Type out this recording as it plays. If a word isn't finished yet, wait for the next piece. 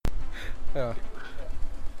Ah.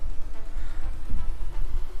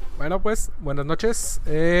 Bueno, pues, buenas noches.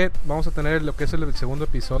 Vamos a tener lo que es el segundo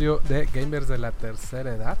episodio de Gamers de la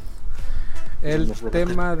Tercera Edad. El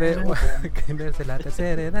tema de Gamers de la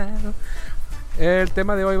Tercera Edad. El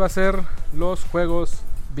tema de hoy va a ser los juegos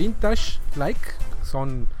vintage like.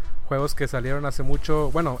 Son juegos que salieron hace mucho,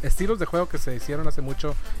 bueno, estilos de juego que se hicieron hace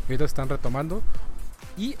mucho y ahorita están retomando.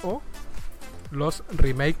 Y o los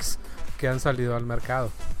remakes que han salido al mercado.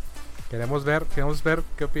 Queremos ver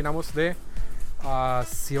qué opinamos de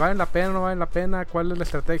si valen la pena o no valen la pena, cuál es la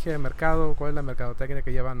estrategia de mercado, cuál es la mercadotecnia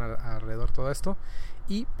que llevan alrededor de todo esto.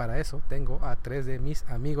 Y para eso tengo a 3 de mis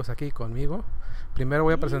amigos aquí conmigo. Primero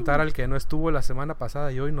voy a presentar al que no estuvo la semana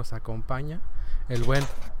pasada y hoy nos acompaña, el buen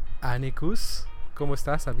Anikus. ¿Cómo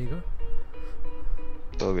estás, amigo?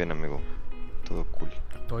 Todo bien, amigo. Todo cool.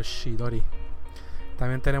 Toshidori.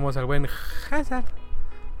 También tenemos al buen Hazard.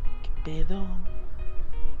 ¿Qué pedo?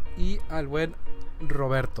 Y al buen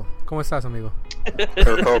Roberto. ¿Cómo estás, amigo?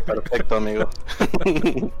 Todo perfecto, amigo.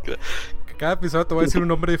 Cada episodio te voy a decir un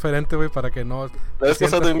nombre diferente, güey, para que no... La vez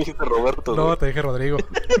pasada me dijiste Roberto, No, güey. te dije Rodrigo.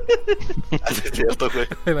 Así es cierto, güey.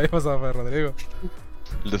 El año pasado fue Rodrigo.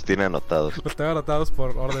 Los tiene anotados. Los tengo anotados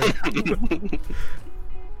por orden.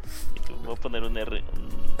 Voy a poner un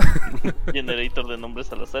generator de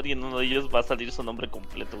nombres al azar y en uno de ellos va a salir su nombre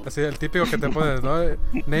completo. Así, el típico que te pones, ¿no?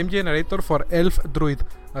 Name generator for elf druid.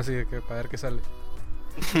 Así que para ver qué sale.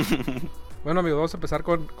 Bueno, amigos, vamos a empezar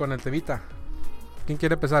con el temita. ¿Quién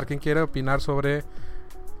quiere empezar? ¿Quién quiere opinar sobre...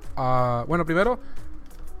 bueno, primero,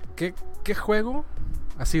 ¿qué juego,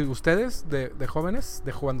 así, ustedes, de jóvenes,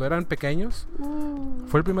 de cuando eran pequeños,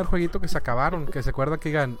 fue el primer jueguito que se acabaron? Que se acuerdan que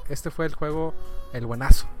digan, este fue el juego, el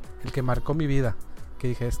buenazo, el que marcó mi vida. Que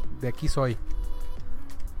dije, de aquí soy.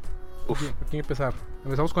 ¿Quién empezar?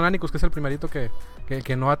 Empezamos con Anikus, que es el primerito que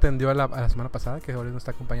no atendió a la semana pasada, que ahora nos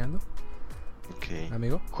está acompañando. Ok.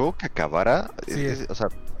 Amigo. Juego que acabara. Sí. O sea,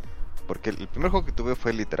 porque el primer juego que tuve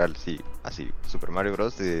fue literal, sí, así, Super Mario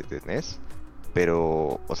Bros. de NES.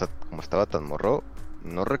 Pero, o sea, como estaba tan morro,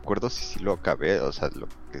 no recuerdo si lo acabé, o sea,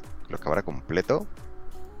 lo acabara completo.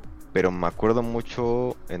 Pero me acuerdo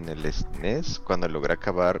mucho en el SNES cuando logré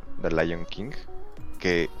acabar The Lion King,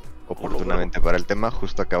 que oportunamente para el tema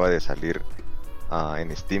justo acaba de salir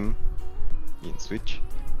en Steam y en Switch.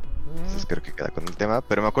 Entonces creo que queda con el tema.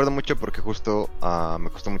 Pero me acuerdo mucho porque justo me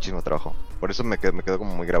costó muchísimo trabajo. Por eso me quedó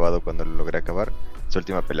como muy grabado cuando lo logré acabar. Su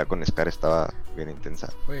última pelea con Scar estaba bien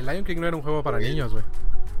intensa. Oye, Lion King no era un juego para niños, güey.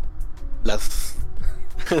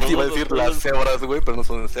 Te iba a decir las cebras, güey, pero no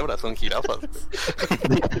son cebras, son jirafas.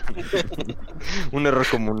 Un error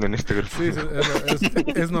común en este grupo. Sí,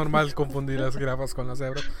 es normal confundir las jirafas con las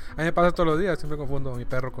cebras. A mí me pasa todos los días, siempre confundo a mi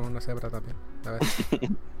perro con una cebra también. A ver.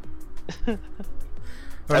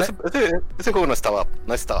 Ese juego no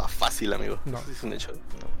estaba fácil, amigo. No. Eso es un hecho.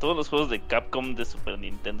 Todos los juegos de Capcom de Super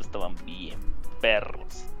Nintendo estaban bien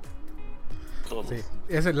perros. Todos. Sí.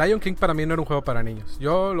 Ese Lion King para mí no era un juego para niños.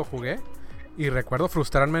 Yo lo jugué y recuerdo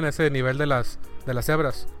frustrarme en ese nivel de las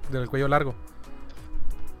cebras, del cuello largo.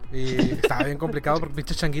 Y estaba bien complicado porque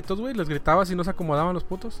pinches changuitos, güey, les gritabas y no se acomodaban los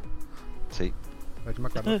putos. Sí. A ver, yo me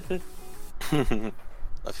acuerdo.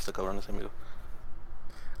 Así está cabrón ese, amigo.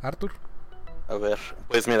 Arthur. A ver,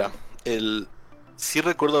 pues mira, sí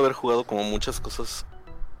recuerdo haber jugado como muchas cosas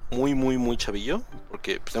muy, muy, muy chavillo,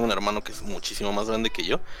 porque pues, tengo un hermano que es muchísimo más grande que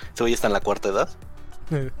yo. Ese güey está en la cuarta edad.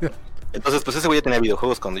 Entonces, pues ese güey ya tenía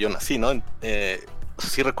videojuegos cuando yo nací, ¿no?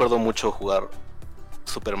 Sí recuerdo mucho jugar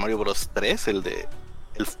Super Mario Bros. 3,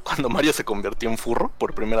 cuando Mario se convirtió en furro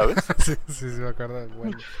por primera vez. sí, me acuerdo.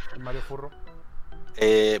 Bueno, el Mario Furro.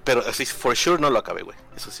 Pero sí, for sure no lo acabé, güey,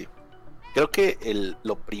 eso sí. Creo que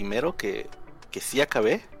lo primero que sí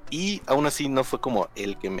acabé, y aún así no fue como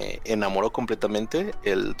el que me enamoró completamente,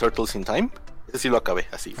 el Turtles in Time. Ese sí lo acabé,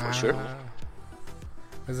 así, for sure.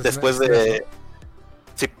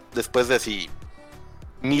 Después de así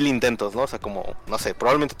 1000 intentos, ¿no? O sea, como, no sé,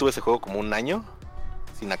 probablemente tuve ese juego como un año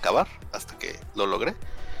sin acabar, hasta que lo logré.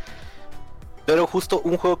 Pero justo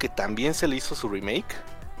un juego que también se le hizo su remake,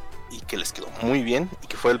 y que les quedó muy bien, y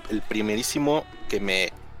que fue el primerísimo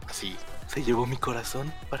que así, se llevó mi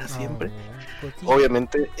corazón para siempre.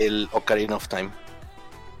 Obviamente el Ocarina of Time.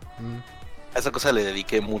 A esa cosa le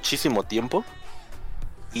dediqué muchísimo tiempo.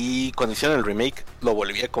 Y cuando hicieron el remake lo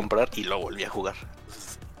volví a comprar y lo volví a jugar.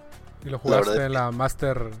 ¿Y lo jugaste en la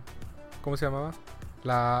Master? ¿Cómo se llamaba?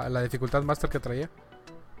 ¿La dificultad Master que traía?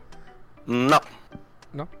 No.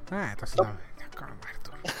 ¿No? Entonces no.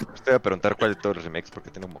 Te voy a preguntar cuál de todos los remakes porque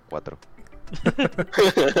tiene como 4.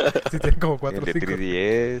 Sí, tiene como 4 o 5. Tiene el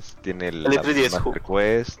de 3DS, tiene el de 3DS Master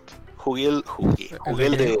Quest. Jugué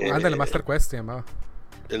el de... Ándale, Master Quest se llamaba.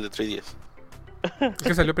 el de 3DS. Es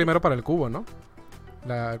que salió primero para el cubo, ¿no?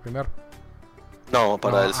 El primero. No,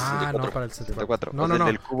 para el Ah, 64. no, para el 64. 64. No, O no, sea, no.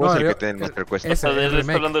 el del cubo No, es el yo- que tiene el Master Quest. ese, O sea, el está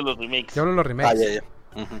remake. hablando de los remakes. Yo hablo de los remakes.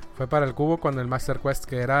 Ya. Ujú. Fue para el cubo con el Master Quest,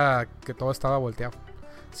 que era que todo estaba volteado.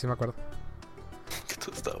 Sí me acuerdo. Que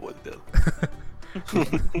todo estaba volteado.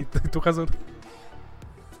 ¿Y tú, Jason?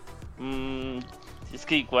 Es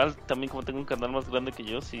que igual, también como tengo un canal más grande que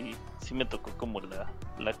yo, sí me tocó como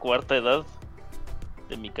la cuarta edad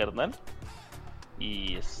de mi carnal.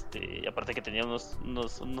 Y aparte que tenía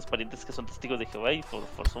unos parientes que son testigos de Jehová y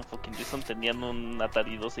por some fucking reason tenían un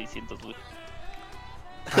Atari 2600, güey.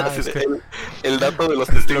 Ah, es que El dato de los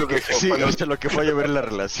testigos Lo que, de sí, Jehová. o sea, lo que fue a ver la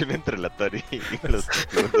relación entre el Atari y los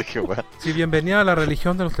testigos de Jehová. si bienvenida a la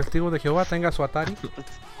religión de los testigos de Jehová, tenga su Atari.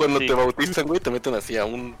 Cuando Sí. te bautizan, güey, te meten así a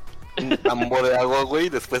un tambo de agua, güey, y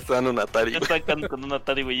después te dan un Atari, Te güey. sacan con un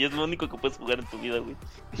Atari, güey, y es lo único que puedes jugar en tu vida, güey.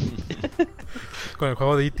 Con el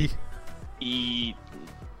juego de E.T. Y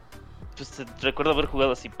pues recuerdo haber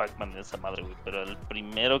jugado así Pac-Man en esa madre, güey, pero el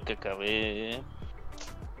primero que acabé...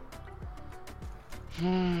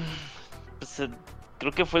 Pues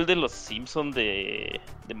creo que fue el de los Simpson de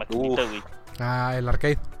maquinita, Uf. güey. Ah, el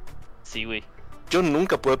arcade. Sí, güey. Yo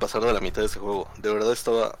nunca pude pasar de la mitad de ese juego. De verdad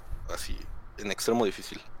estaba así, en extremo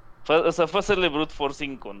difícil. Fue hacerle brute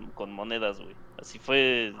forcing con monedas, güey. Así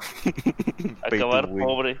fue Pay to acabar win.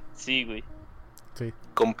 pobre. Sí, güey. Sí.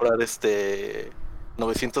 Comprar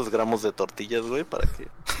 900 gramos de tortillas, güey, para que...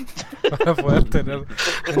 Para poder tener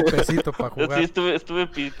un pesito para jugar. Sí, estuve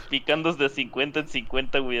picando de 50 en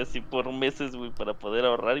 50, güey, así por meses, güey, para poder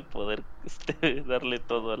ahorrar y poder darle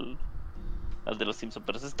todo al de los Simpsons.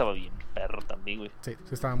 Pero ese estaba bien perro también, güey. Sí,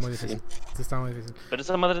 sí estaba muy difícil. Sí estaba muy difícil. Pero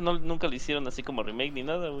esa madre nunca le hicieron así como remake ni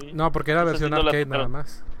nada, güey. No, porque era Esa sí versión no la arcade tocaron. nada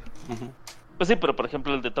más. Ujú. Pues sí, pero por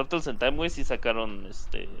ejemplo el de Turtles in Time, güey, sí sacaron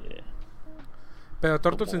Pero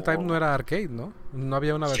Turtles in como- Time no era arcade, ¿no? ¿No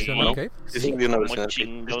había una versión Sí. arcade? Sí, vi una como versión arcade.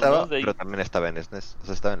 chingones Estaba, de ahí. pero también estaba en SNES. O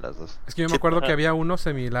sea, estaba en las dos. Es que yo me Sí, acuerdo ajá. que había uno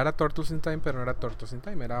similar a Turtles in Time, pero no era Turtles in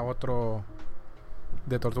Time, era otro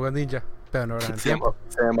de Tortugas Ninja, pero no era en tiempo.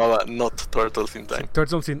 Se llamaba Not Turtles in Time.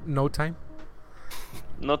 Turtles in No Time.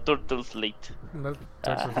 No Turtles Late. No,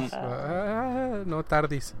 no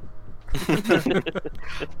Tardis.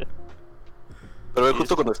 Pero güey,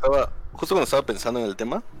 justo cuando estaba pensando en el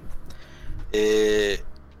tema,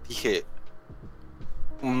 dije,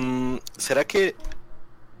 ¿será que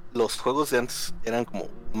los juegos de antes eran como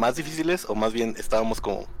más difíciles o más bien estábamos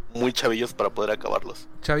como muy chavillos para poder acabarlos?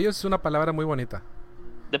 Chavillos es una palabra muy bonita.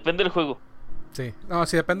 Depende del juego. Sí, no,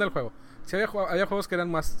 sí depende del juego. Sí había juegos que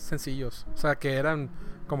eran más sencillos, o sea, que eran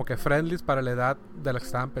como que friendlies para la edad de las que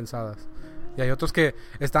estaban pensadas. Y hay otros que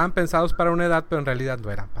estaban pensados para una edad, pero en realidad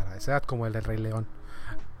no eran para esa edad, como el del Rey León.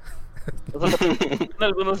 O sea,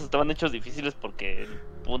 algunos estaban hechos difíciles porque el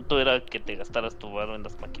punto era que te gastaras tu varo en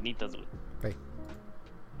las maquinitas, güey. Sí.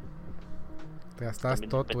 Te gastabas También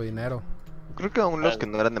todo depende. tu dinero. Creo que aún los que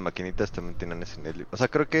no eran de maquinitas también tenían ese nivel. O sea,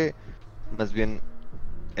 creo que más bien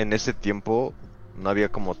en ese tiempo no había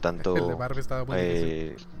como tanto... El de Barbie estaba muy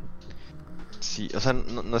difícil. Sí, o sea,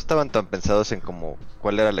 no estaban tan pensados en como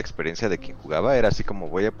cuál era la experiencia de quien jugaba. Era así como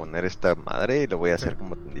voy a poner esta madre y lo voy a hacer Sí.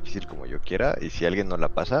 como tan difícil como yo quiera. Y si alguien no la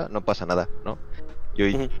pasa, no pasa nada, ¿no? Y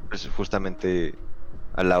hoy, Ujú. pues justamente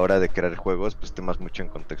a la hora de crear juegos, pues tomas mucho en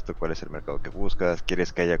contexto cuál es el mercado que buscas.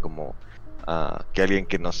 Quieres que haya como que alguien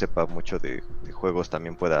que no sepa mucho de juegos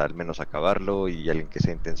también pueda al menos acabarlo, y alguien que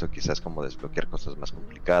sea intenso quizás como desbloquear cosas más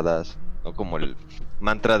complicadas, ¿no? Como el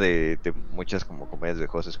mantra de muchas como comedias de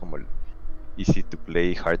juegos es como el easy to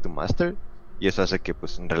play, hard to master, y eso hace que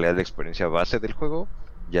pues en realidad la experiencia base del juego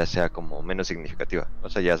ya sea como menos significativa. O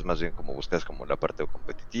sea, ya es más bien como buscas como la parte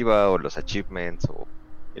competitiva o los achievements o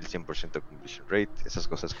el 100% completion rate, esas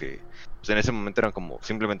cosas que pues en ese momento eran como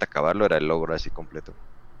simplemente acabarlo, era el logro así completo.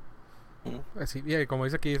 Sí, y como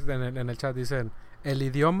dice aquí en el chat, dicen, el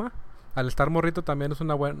idioma, al estar morrito, también es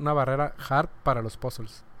una barrera hard para los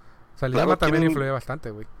puzzles. O sea, el Claro, idioma también tienen- influye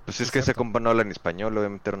bastante, güey. Pues es que ese cierto. compa no habla en español,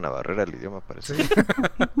 obviamente era una barrera al idioma, parece. Sí.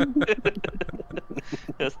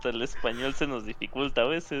 Hasta el español se nos dificulta a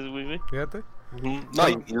veces, güey. Fíjate. No,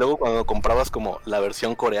 y luego cuando comprabas como la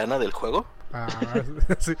versión coreana del juego, Ah,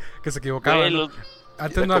 sí, que se equivocaban. Güey, ¿no? los-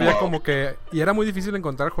 Antes era no había como- como que... Y era muy difícil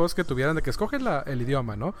encontrar juegos que tuvieran de que escoges el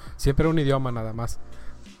idioma, ¿no? Siempre era un idioma nada más.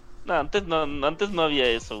 No, antes no había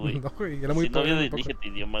eso, güey. No, güey, era muy Si no había muy de poco. elige tu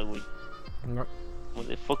idioma, güey. No. Como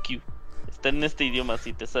de fuck you. Está en este idioma,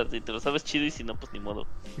 si te lo sabes chido, y si no, pues ni modo.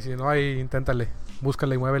 Y si no, ahí inténtale.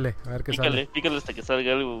 Búscale y muévele. A ver qué sale. Pícale hasta que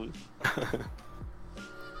salga algo, güey.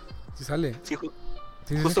 Si sale. sí,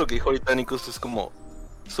 Sí, sí, justo lo que dijo ahorita Nico, esto es como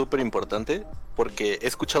súper importante, porque he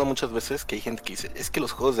escuchado muchas veces que hay gente que dice, es que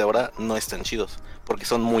los juegos de ahora no están chidos, porque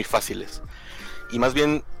son muy fáciles. Y más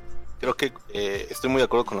bien, creo que estoy muy de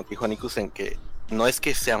acuerdo con lo que dijo Anikus en que no es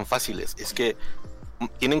que sean fáciles, es que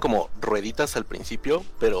tienen como rueditas al principio,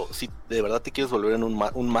 pero si de verdad te quieres volver en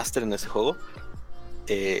un máster en ese juego,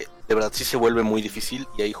 de verdad sí se vuelve muy difícil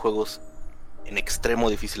y hay juegos en extremo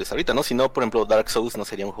difíciles ahorita, ¿no? Si no, por ejemplo, Dark Souls no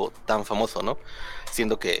sería un juego tan famoso, ¿no?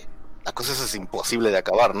 Siendo que la cosa es imposible de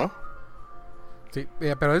acabar, ¿no? Sí,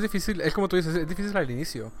 pero es difícil, es como tú dices, es difícil al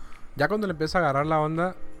inicio. Ya cuando le empiezas a agarrar la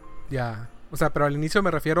onda, ya... O sea, pero al inicio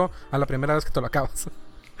me refiero a la primera vez que te lo acabas.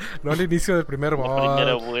 No al inicio del primer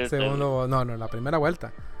boss, segundo boss, no, la primera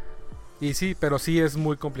vuelta. Y sí, pero sí es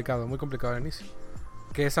muy complicado al inicio.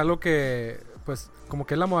 Que es algo que, pues, como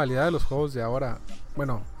que es la modalidad de los juegos de ahora.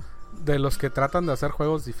 Bueno, de los que tratan de hacer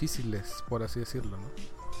juegos difíciles, por así decirlo, ¿no?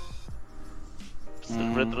 Pues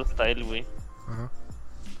el retro style, güey. Ajá.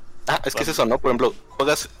 Ah, es que es eso, ¿no? Por ejemplo,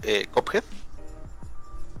 juegas Cuphead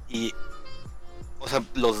y, o sea,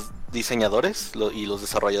 los diseñadores y los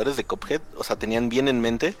desarrolladores de Cuphead, o sea, tenían bien en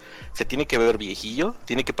mente, se tiene que ver viejillo,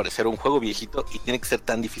 tiene que parecer un juego viejito y tiene que ser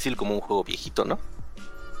tan difícil como un juego viejito, ¿no?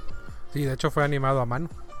 Sí, de hecho fue animado a mano.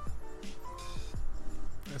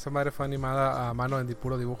 Esa madre fue animada a mano en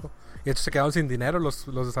puro dibujo. Y de hecho se quedaron sin dinero los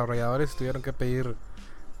desarrolladores, tuvieron que pedir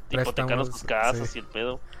hipotecaron sus casas, sí, y el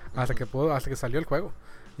pedo. hasta que salió el juego.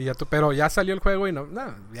 Y ya pero ya salió el juego y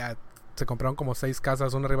ya se compraron como 6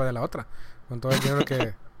 casas una arriba de la otra con todo el dinero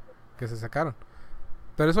que se sacaron.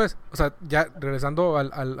 Pero eso es, o sea, ya regresando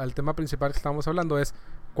al tema principal que estábamos hablando, es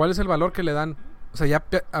 ¿cuál es el valor que le dan? O sea, ya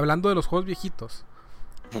hablando de los juegos viejitos,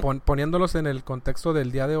 poniéndolos en el contexto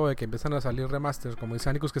del día de hoy, que empiezan a salir remasters, como dice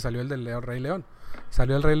Anicus, que salió el del Rey León.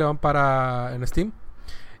 Salió el Rey León en Steam.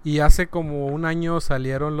 Y hace como un año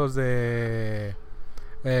salieron los de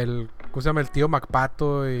 ¿cómo se llama? El tío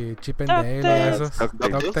MacPato y Chip and Dale y esos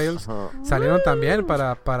DuckTales. Salieron también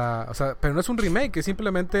para o sea, pero no es un remake, es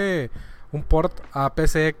simplemente un port a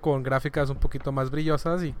PC con gráficas un poquito más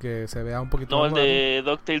brillosas y que se vea un poquito más. No, el de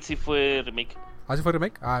DuckTales sí fue remake. ¿Ah, sí fue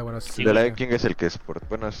remake? Ah, bueno, sí. El de Lion King es el que es port.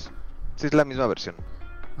 Bueno, sí es la misma versión.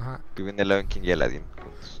 Ajá. Que viene Lion King y Aladdin.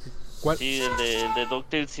 ¿Cuál? Sí, el de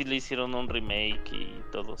DuckTales sí le hicieron un remake y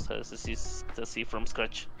todo, o sea, ese sí es así from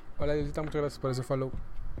scratch. Hola, Diosita, muchas gracias por ese follow.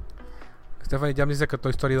 Stephanie Jam dice que Toy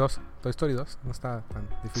Story 2 no está tan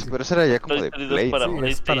difícil. Sí, pero eso era ya como Toy de Story Play. 2 para sí,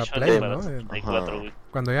 PlayStation, es para Play, para ¿no? 64, güey.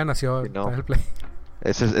 Cuando ella nació, Sí, no. en el Play.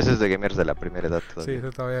 Ese es de gamers de la primera edad todavía. Sí,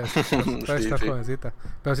 todavía está sí. jovencita.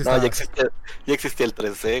 Pero sí No, está... ya existía el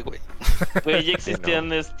 3D, güey. Güey, ya existían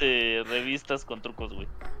revistas con trucos, güey.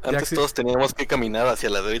 Antes todos teníamos que caminar hacia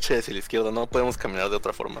la derecha y hacia la izquierda, no podemos caminar de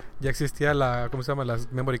otra forma. Ya existía ¿cómo se llama?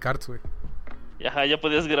 Las memory cards, güey. Ajá, ya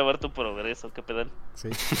podías grabar tu progreso, qué pedal. Sí.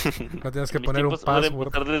 No tienes que En mis poner un tiempos, o de password.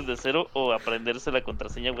 empezar desde cero o aprenderse la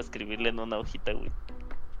contraseña o escribirle en una hojita, güey.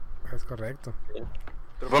 Es correcto.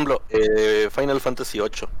 Pero, por ejemplo, Final Fantasy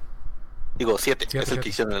 8. Digo, 7, es el que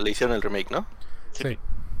le hicieron el remake, ¿no? Sí.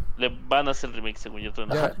 Le van a hacer el remake, según yo.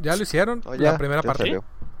 Ya lo hicieron, la primera parte. Salió.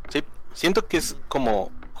 Sí, siento que es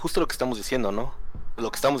como justo lo que estamos diciendo, ¿no?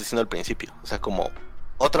 Lo que estamos diciendo al principio. O sea, como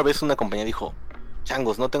otra vez una compañía dijo,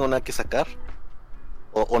 changos, no tengo nada que sacar.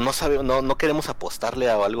 O no queremos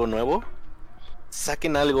apostarle a algo nuevo.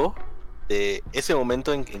 Saquen algo de ese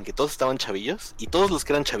momento en que todos estaban chavillos. Y todos los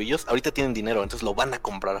que eran chavillos ahorita tienen dinero, entonces lo van a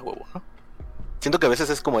comprar a huevo, ¿no? Siento que a veces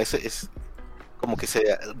es como que se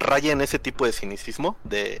raya en ese tipo de cinicismo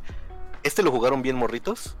de lo jugaron bien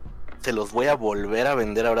morritos, se los voy a volver a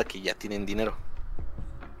vender ahora que ya tienen dinero.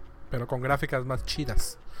 Pero con gráficas más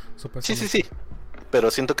chidas, supuestamente. Sí.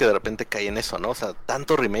 Pero siento que de repente cae en eso, ¿no? O sea,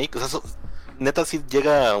 tanto remake, o sea, neta sí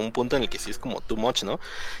llega a un punto en el que sí es como too much, ¿no?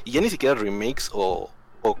 Y ya ni siquiera remakes o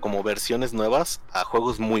como versiones nuevas a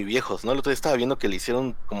juegos muy viejos, ¿no? El otro día estaba viendo que le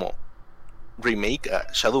hicieron como remake a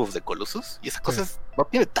Shadow of the Colossus y esa cosa no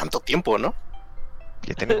tiene tanto tiempo, ¿no?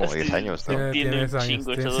 Ya tiene como 10 años, ¿no? Tiene un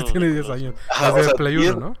chingo. Tiene 10 años. Ajá, Desde Play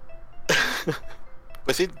 1, ¿no?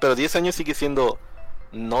 Pues sí, pero 10 años sigue siendo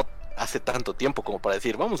no hace tanto tiempo como para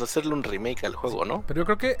decir, vamos a hacerle un remake al juego, ¿no? Pero yo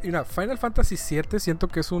creo que, mira, Final Fantasy VII siento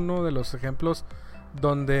que es uno de los ejemplos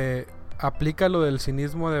donde aplica lo del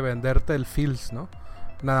cinismo de venderte el feels, ¿no?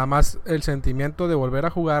 Nada más el sentimiento de volver a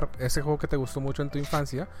jugar ese juego que te gustó mucho en tu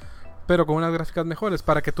infancia, pero con unas gráficas mejores,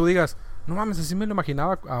 para que tú digas, no mames, así me lo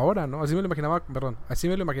imaginaba ahora, ¿no? Así me lo imaginaba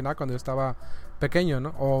cuando yo estaba pequeño,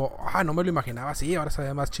 ¿no? O, no me lo imaginaba así, ahora se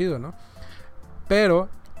ve más chido, ¿no? Pero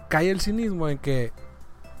cae el cinismo en que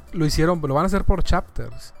lo van a hacer por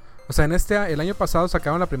chapters. O sea, el año pasado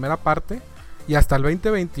sacaron la primera parte y hasta el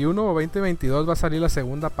 2021 o 2022 va a salir la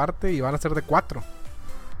segunda parte y van a ser de 4.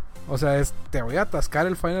 O sea, te voy a atascar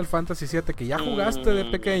el Final Fantasy VII que ya jugaste de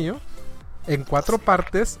pequeño en 4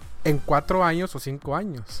 partes, en 4 años o 5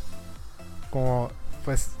 años. Como,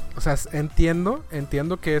 pues, o sea, entiendo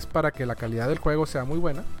que es para que la calidad del juego sea muy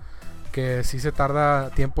buena, que sí se tarda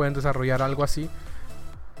tiempo en desarrollar algo así,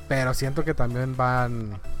 pero siento que también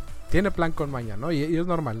tiene plan con maña, ¿no? Y es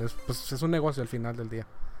normal, es un negocio al final del día.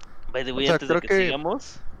 By the way, O sea, antes de creo que que-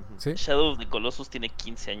 sigamos, ¿Sí? Shadow of the Colossus tiene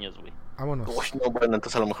 15 años, güey. Vámonos. Uy, no, bueno,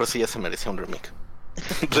 entonces a lo mejor sí ya se merecía un remake.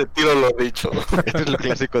 Retiro lo dicho. Esto es lo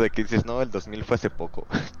clásico de que dices, no, el 2000 fue hace poco.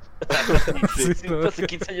 Sí, Sí, fue hace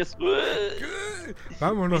 15 años.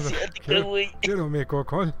 Vámonos. Asiática, güey. Quiero mi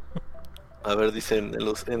cocol. A ver, dicen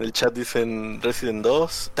en el chat dicen Resident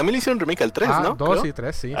 2. También le hicieron remake al 3, ¿no? 2 Creo. y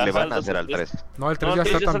 3, sí. Ah, Le van el a hacer al 2003. 3. No, el 3 No, ya el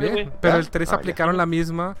 3 está ya salió, también. güey. Pero ¿Ya? el 3 Ah, ya. aplicaron la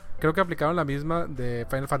misma. Creo que aplicaron la misma de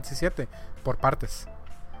Final Fantasy VII. Por partes.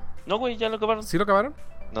 No, güey, ya lo acabaron. ¿Sí lo acabaron?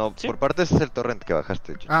 No, Sí. por partes es el torrent que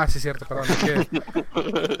bajaste. Chicho. Ah, sí, cierto, perdón. Es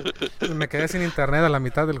que me quedé sin internet a la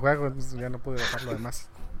mitad del juego. Entonces ya no pude bajar lo demás.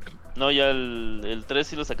 No, ya el 3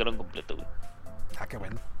 sí lo sacaron completo, güey. Ah, qué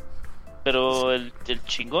bueno. Pero el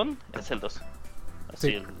chingón es el 2. Así,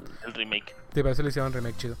 Sí. el remake. Sí, parece que le hicieron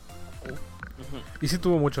remake chido. Ujú. Y sí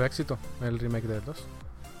tuvo mucho éxito el remake del 2.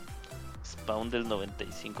 Spawn del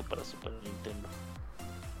 95 para Super Nintendo.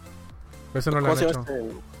 Pero eso no lo ¿Cómo han se hecho.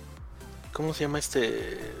 llama ¿Cómo se llama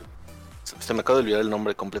este? Se me acaba de olvidar el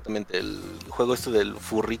nombre completamente. El juego este del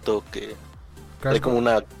furrito que Crash trae como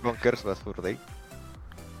una. Conker's Bad Fur Day.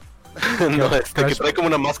 No, que Crash- trae como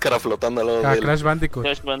una máscara flotando al lado de él. Crash Bandicoot.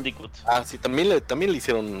 Crash Bandicoot. Ah, sí, también le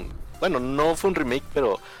hicieron. Bueno, no fue un remake,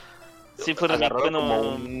 pero. Sí, fue remake. agarraron Bueno,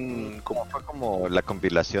 como un. Fue como la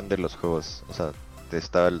compilación de los juegos. O sea,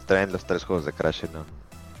 traen los 3 juegos de Crash en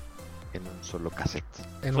un solo cassette.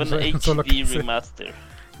 En fue un, un en un solo HD cassette. remaster.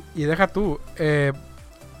 Y deja tú,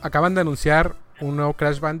 acaban de anunciar un nuevo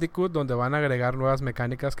Crash Bandicoot donde van a agregar nuevas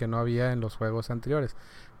mecánicas que no había en los juegos anteriores.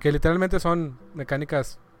 Que literalmente son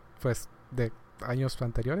mecánicas, pues, de años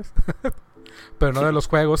anteriores. Pero no de los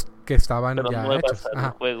juegos que estaban Pero ya nuevas hechos. al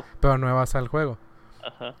Ajá, juego. pero nuevas al juego.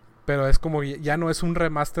 Ajá. Pero es como, ya no es un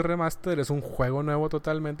remaster, es un juego nuevo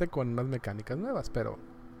totalmente con unas mecánicas nuevas, pero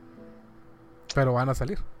van a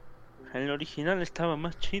salir. El original estaba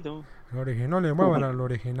más chido. El original, le muevan al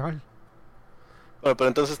original. Bueno, pero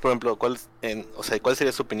entonces, por ejemplo, ¿cuál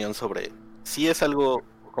sería su opinión sobre si es algo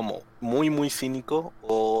como muy, muy cínico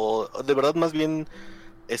o de verdad más bien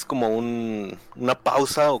es como una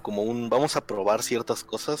pausa o como vamos a probar ciertas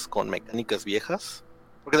cosas con mecánicas viejas?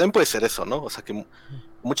 Porque también puede ser eso, ¿no? O sea que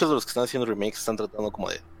muchos de los que están haciendo remakes están tratando como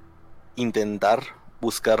de intentar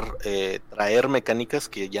buscar traer mecánicas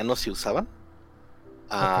que ya no se usaban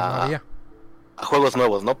Porque no había. a juegos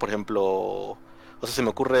nuevos, ¿no? Por ejemplo, o sea, se me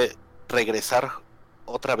ocurre regresar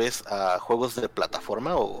otra vez a juegos de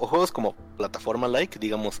plataforma o juegos como plataforma-like,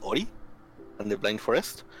 digamos Ori and the Blind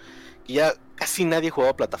Forest, que ya casi nadie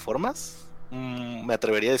jugaba plataformas, me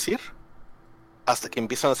atrevería a decir, hasta que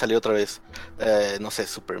empiezan a salir otra vez, no sé,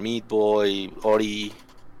 Super Meat Boy, Ori,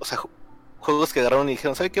 o sea, juegos que agarraron y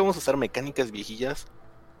dijeron, ¿sabe qué? Vamos a usar mecánicas viejillas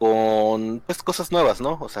con, pues, cosas nuevas,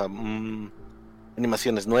 ¿no? O sea,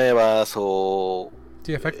 animaciones nuevas o...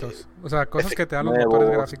 Sí, efectos. O sea, cosas que te dan los nuevos.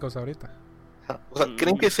 motores gráficos ahorita. O sea,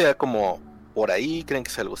 ¿creen que sea como por ahí? ¿Creen que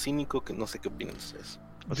sea algo cínico? Que no sé qué opinan ustedes.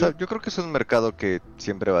 O sea, yo creo que es un mercado que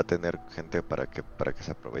siempre va a tener gente para que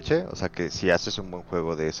se aproveche. O sea, que si haces un buen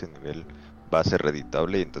juego de ese nivel va a ser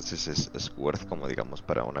reditable y entonces es worth, como digamos,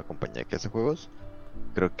 para una compañía que hace juegos.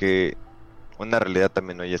 Creo que una realidad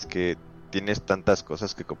también hoy es que tienes tantas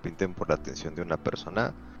cosas que compiten por la atención de una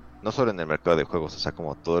persona, no solo en el mercado de juegos, o sea,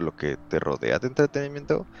 como todo lo que te rodea de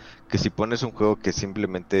entretenimiento, que si pones un juego que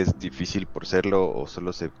simplemente es difícil por serlo o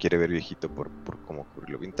solo se quiere ver viejito por como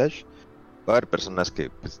cubrir lo vintage, va a haber personas que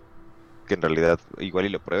pues que en realidad igual y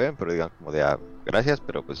lo prueben, pero digan como de gracias,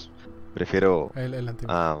 pero pues prefiero El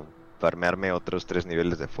antiguo. farmearme otros 3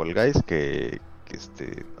 niveles de Fall Guys que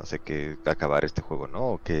no sé, que acabar este juego, ¿no?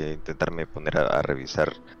 O que intentarme poner a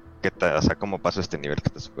revisar o sea, cómo paso este nivel que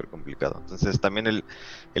está súper complicado. Entonces también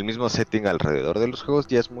el mismo setting alrededor de los juegos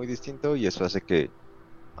ya es muy distinto y eso hace que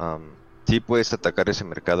sí puedes atacar ese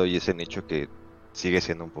mercado y ese nicho que sigue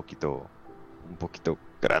siendo un poquito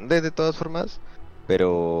grande de todas formas,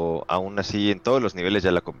 pero aún así en todos los niveles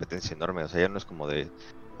ya la competencia es enorme. O sea, ya no es como de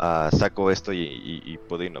saco esto y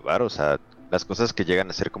puedo innovar. O sea, las cosas que llegan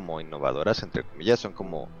a ser como innovadoras, entre comillas, son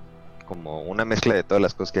como una mezcla de todas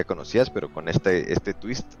las cosas que ya conocías, pero con este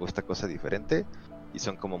twist o esta cosa diferente, y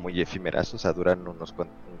son como muy efímeras. O sea, duran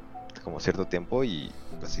como cierto tiempo y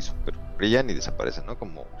así super brillan y desaparecen, ¿no?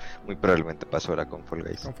 Como muy probablemente pasó ahora con Fall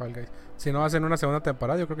Guys. Con Fall Guys. Si no hacen una segunda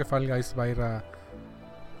temporada, yo creo que Fall Guys va a ir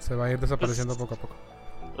Se va a ir desapareciendo poco a poco.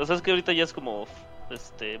 O sea, es que ahorita ya es como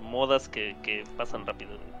modas que pasan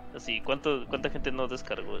rápido, güey. Así, ¿cuánta gente no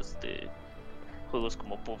descargó juegos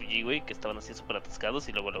como PUBG, güey, que estaban así súper atascados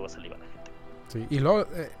y luego se le iba la gente? Sí, y luego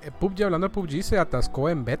PUBG, hablando de PUBG, se atascó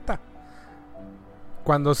en beta.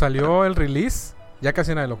 Cuando salió el release, ya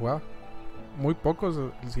casi nadie lo jugaba. Muy pocos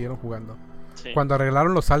lo siguieron jugando. Sí. Cuando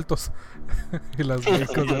arreglaron los saltos y las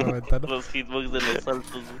discos de la ventana. Los hitbox de los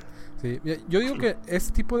saltos, güey. Sí, yo digo que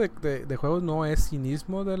este tipo de juegos no es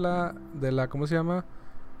cinismo de la ¿cómo se llama?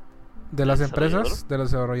 De las empresas, de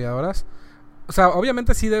las desarrolladoras. O sea,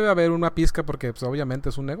 obviamente sí debe haber una pizca porque pues, obviamente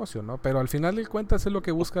es un negocio, ¿no? Pero al final de cuentas es lo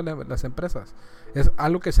que buscan las empresas. Es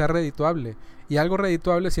algo que sea redituable. Y algo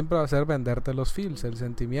redituable siempre va a ser venderte los feels, el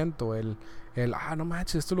sentimiento, no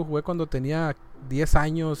manches, esto lo jugué cuando tenía 10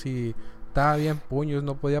 años y estaba bien puños,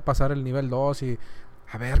 no podía pasar el nivel 2 y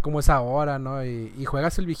a ver cómo es ahora, ¿no? Y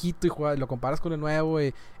juegas el viejito y lo comparas con el nuevo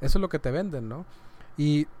y eso es lo que te venden, ¿no?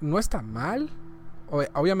 Y no está mal.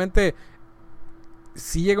 Obviamente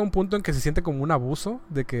sí llega un punto en que se siente como un abuso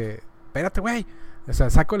de que, espérate, güey, o sea,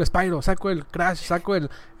 saco el Spyro, saco el Crash, saco el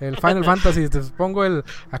Final Fantasy, te pongo el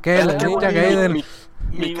Ninja Gaiden.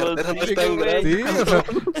 Mi cartera no está en grande. Sí, o sea,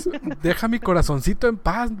 deja mi corazoncito en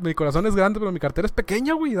paz. Mi corazón es grande, pero mi cartera es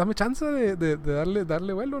pequeña, güey. Dame chance de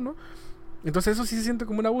darle vuelo, ¿no? Entonces eso sí se siente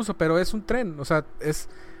como un abuso, pero es un tren. O sea,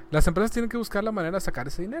 las empresas tienen que buscar la manera de sacar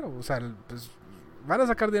ese dinero. O sea, pues, van a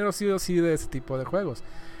sacar dinero sí o sí de ese tipo de juegos.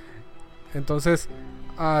 Entonces,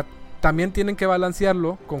 también tienen que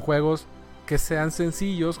balancearlo con juegos que sean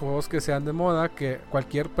sencillos, juegos que sean de moda, que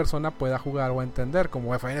cualquier persona pueda jugar o entender,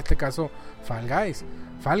 como fue en este caso Fall Guys.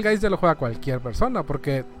 Fall Guys ya lo juega cualquier persona,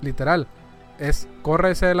 porque literal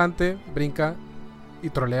corre hacia adelante, brinca y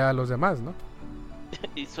trolea a los demás, ¿no?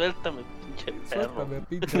 Y suéltame, pinche perro. Suéltame,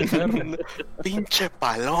 pinche perro. Pinche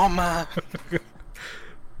paloma.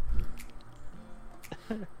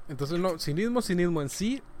 Entonces, no, cinismo en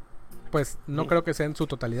sí, pues no creo que sea en su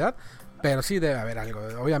totalidad, pero sí debe haber algo.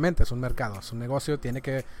 Obviamente es un mercado, es un negocio, tiene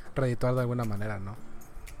que redituar de alguna manera, ¿no?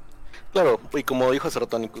 Claro, y como dijo hace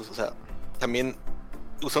rato Nicus, o sea, también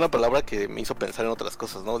usó una palabra que me hizo pensar en otras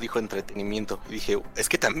cosas, ¿no? Dijo entretenimiento. Y dije, es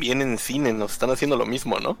que también en cine nos están haciendo lo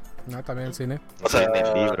mismo, ¿no? No, también en cine. O sea,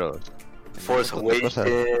 en libros. Force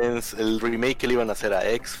Awakens, el remake que le iban a hacer a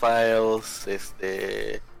X-Files,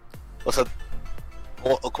 o sea,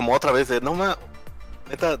 o como otra vez de,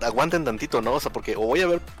 neta, aguanten tantito, ¿no? O sea, porque o voy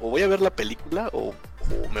a ver la película o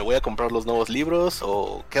me voy a comprar los nuevos libros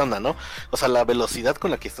o qué onda, ¿no? O sea, la velocidad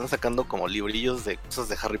con la que están sacando como librillos de cosas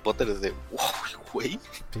de Harry Potter es de, wow, güey.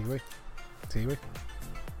 Sí, güey.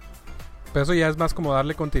 Pero eso ya es más como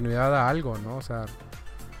darle continuidad a algo, ¿no? O sea,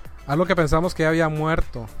 algo que pensamos que ya había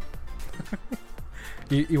muerto.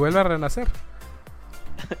 y vuelve a renacer.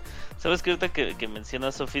 ¿Sabes qué ahorita que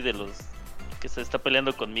menciona Sophie de los que se está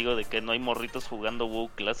peleando conmigo de que no hay morritos jugando WoW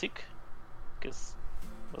Classic? Que es,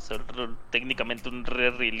 o sea, técnicamente un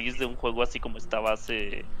re-release de un juego así como estaba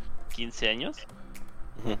hace 15 años.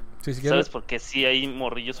 Sí, si ¿Sabes por qué sí hay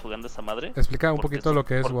morrillos jugando esa madre? Explica un poquito lo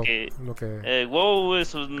que es WoW. WoW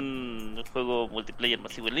es un juego multiplayer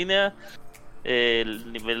masivo en línea.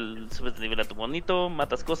 Subes de nivel a tu monito,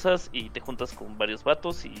 matas cosas y te juntas con varios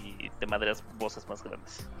vatos y te madreas bosses más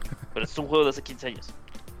grandes. Pero es un juego de hace 15 años.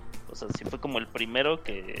 O sea, sí fue como el primero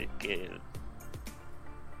que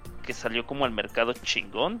salió como al mercado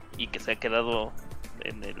chingón y que se ha quedado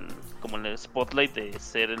como en el spotlight de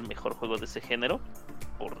ser el mejor juego de ese género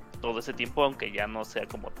por todo ese tiempo, aunque ya no sea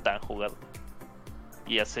como tan jugado.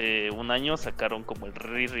 Y hace un año sacaron como el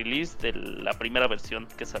re-release de la primera versión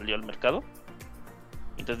que salió al mercado.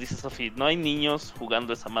 Entonces dice Sophie, no hay niños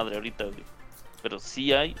jugando esa madre ahorita, güey. Pero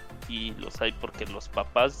sí hay, y los hay porque los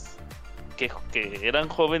papás que eran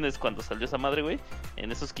jóvenes cuando salió esa madre, güey,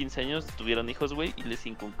 en esos 15 años tuvieron hijos, güey, y les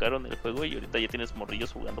inculcaron el juego y ahorita ya tienes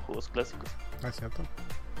morrillos jugando juegos clásicos. Es cierto.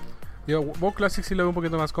 Digo, WoW Classic sí lo veo un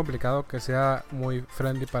poquito más complicado, que sea muy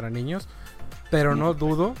friendly para niños, pero no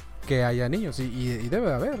dudo que haya niños, y debe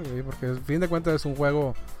de haber, güey, porque al fin de cuentas es un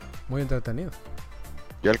juego muy entretenido.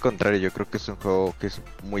 Yo al contrario, yo creo que es un juego que es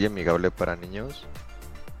muy amigable para niños.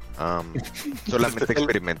 Solamente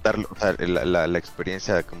experimentarlo, o sea, la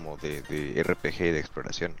experiencia como de RPG y de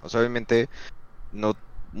exploración. O sea, obviamente no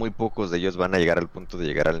muy pocos de ellos van a llegar al punto de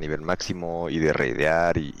llegar al nivel máximo y de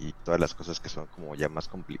raidear y todas las cosas que son como ya más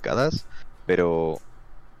complicadas, pero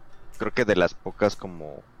creo que de los pocos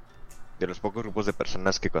grupos de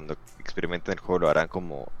personas que cuando experimenten el juego lo harán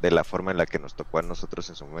como de la forma en la que nos tocó a nosotros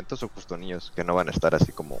en su momento, son justo niños que no van a estar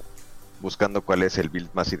así como buscando cuál es el build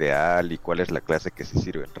más ideal y cuál es la clase que sí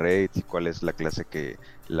sirve en raids y cuál es la clase que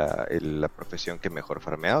la profesión que mejor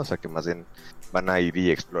farmea, o sea que más bien van a ir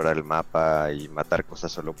y explorar el mapa y matar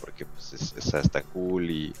cosas solo porque pues, está cool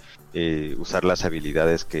y usar las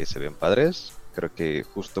habilidades que se ven padres. Creo que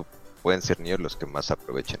justo pueden ser niños los que más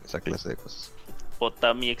aprovechen esa clase de cosas. O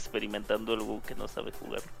Tami experimentando algo que no sabe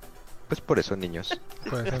jugar. Pues por eso niños.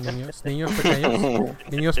 Puede ser niños pequeños.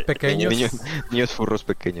 Niños pequeños. Niños furros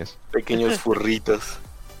pequeños. Pequeños furritos.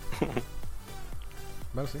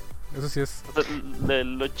 Bueno, sí. Eso sí es. O sea,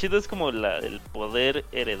 lo chido es como el poder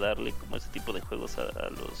heredarle como ese tipo de juegos a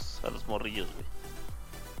los morrillos, güey.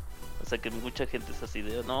 O sea que mucha gente es así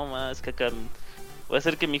de, no más, es que acá voy a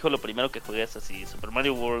hacer que mi hijo lo primero que juegue es así, Super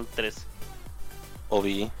Mario World 3.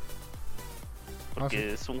 Obi,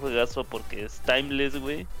 Porque es un juegazo, porque es timeless,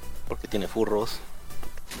 güey. porque tiene furros.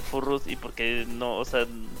 Furros y porque no, o sea,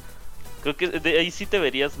 creo que de ahí sí te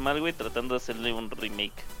verías mal, güey, tratando de hacerle un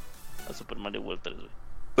remake a Super Mario World 3, güey.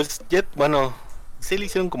 Pues ya, bueno, sí le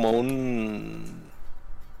hicieron como un...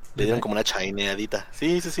 Le dieron como una chineadita.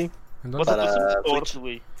 Sí. ¿En O dónde? sea, Para pues un port, Switch.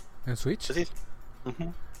 güey. ¿En Switch? Sí.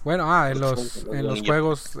 Ujú. Bueno, en Los los niños.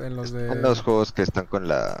 juegos, en los de... Son los juegos que están con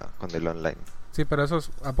el online. Sí, pero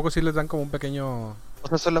esos, ¿a poco sí les dan como un pequeño... O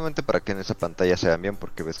sea, solamente para que en esa pantalla se vean bien,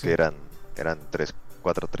 porque ves Sí. que eran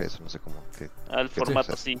 3-4-3, no sé cómo. El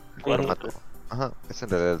formato, o sea, sí. El formato. Ajá, es en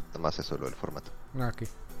realidad más eso, lo del formato. Aquí.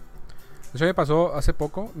 De hecho, me pasó hace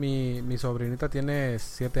poco, mi sobrinita tiene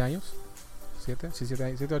 7 años. 7, sí,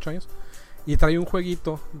 7, 8 años. Y trae un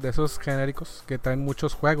jueguito de esos genéricos que traen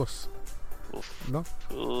muchos juegos, Uf. ¿no?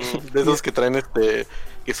 De esos que traen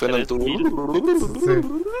que suenan tú.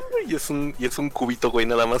 3000. Sí. Y es un cubito, güey,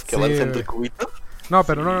 nada más que Sí, avanza entre güey. cubitos. No,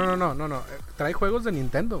 pero no. Trae juegos de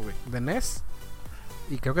Nintendo, güey. De NES.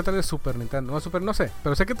 Y creo que trae de Super Nintendo. No sé.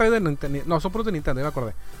 Pero sé que trae de Nintendo. No, son puros de Nintendo, ya me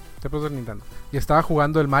acordé. Son puros de Nintendo. Y estaba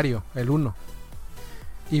jugando el Mario, el 1.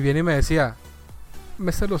 Y viene y me decía,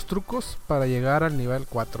 me sé los trucos para llegar al nivel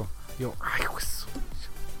 4. Y yo, ay, pues.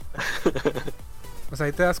 O sea,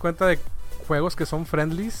 ahí te das cuenta de juegos que son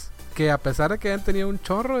friendlies, que a pesar de que han tenido un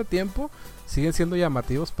chorro de tiempo, siguen siendo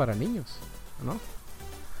llamativos para niños, ¿no?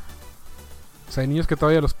 O sea, hay niños que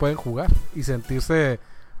todavía los pueden jugar y sentirse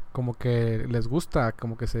como que les gusta,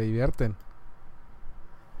 como que se divierten.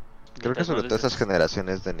 Creo que sobre todo esas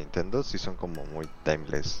generaciones de Nintendo sí son como muy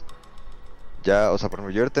timeless. Ya, o sea, por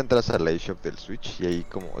ejemplo, yo ahorita entras a la eShop del Switch y ahí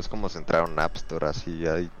como es como si entrara a un App Store, así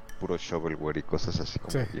hay puro shovelware y cosas así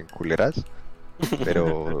como Sí. bien culeras.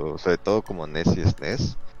 Pero sobre todo como NES y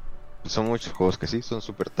SNES, pues son muchos juegos que sí, son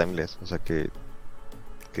super timeless. O sea que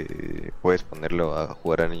puedes ponerlo a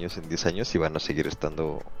jugar a niños en 10 años y van a seguir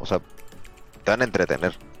estando, o sea, te van a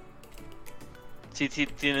entretener. Sí,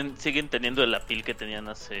 siguen teniendo el appeal que tenían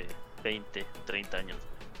hace 20, 30 años.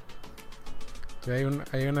 Sí, hay uno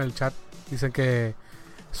en el chat, dicen que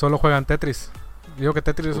solo juegan Tetris. Digo que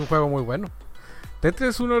Tetris es un juego muy bueno. Tetris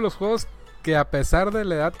es uno de los juegos que a pesar de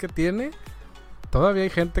la edad que tiene, todavía hay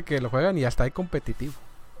gente que lo juegan y hasta hay competitivo.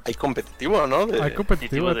 Hay competitivo, ¿no? Hay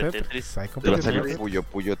competitivo de de Tetris. Tetris. Hay Te va a competitivo salir de Tetris. Puyo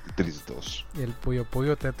Puyo Tetris 2. Y el Puyo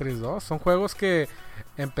Puyo Tetris 2. Son juegos que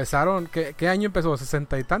empezaron... ¿Qué año empezó?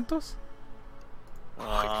 ¿60 y tantos?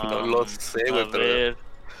 Ay, no lo sé, güey, A pero... ver,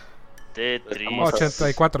 Tetris. Vamos a-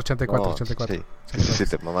 84. No, sí,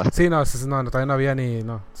 te mamaste. Sí, no, todavía no había ni...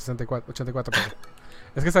 No, 84. Perdón.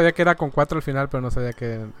 Es que sabía que era con 4 al final, pero no sabía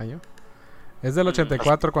qué año. Es del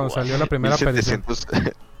 84 cuando salió la primera aparición.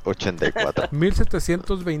 1784.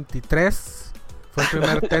 1723 fue el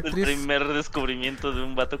primer El Tetris. primer descubrimiento de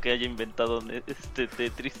un vato que haya inventado este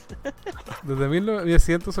Tetris. Desde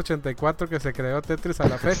 1984 que se creó Tetris a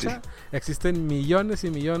la fecha, existen millones y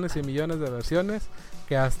millones y millones de versiones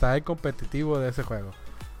que hasta hay competitivo de ese juego.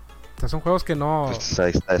 O sea, son juegos que no... Pues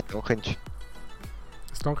ahí está Stonehenge.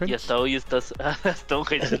 Stonehenge. Y hasta hoy estás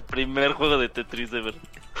Stonehenge, el primer juego de Tetris de ver.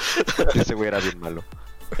 Ese güey era bien malo.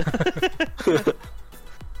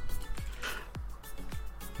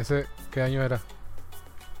 ¿Ese qué año era?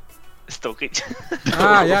 Stonehenge.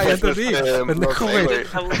 Ah, ya entendí. No Pendejo, sé, güey. Me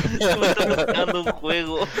estás buscando un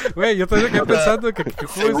juego. Güey, yo todavía quedé pensando que ¿qué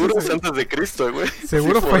juego Seguro es es ese? antes de Cristo, güey.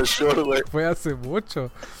 Seguro Sí, fue. for sure, güey. Fue hace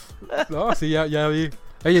mucho. No, sí, ya vi.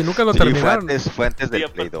 Oye, nunca lo Sí, terminaron. fue antes del Sí,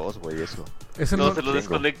 Play aparte- 2, güey, eso. Ese No, no, se lo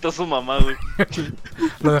desconectó su mamá, güey.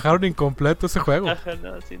 lo dejaron incompleto ese juego. Ajá,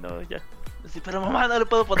 no, sí, no, ya. Sí, pero mamá, no le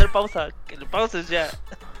puedo poner pausa. Que le pauses ya.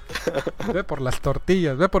 Ve por las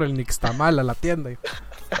tortillas, ve por el Nixtamal a la tienda.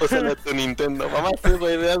 O sea, tu Nintendo. Mamá, estoy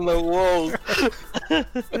baileando WoW.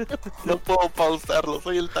 No puedo pausarlo,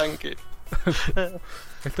 soy el tanque.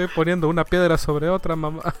 Estoy poniendo una piedra sobre otra,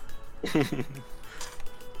 mamá.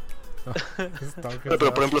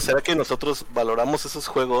 Pero, por ejemplo, ¿será que nosotros valoramos esos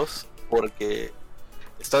juegos porque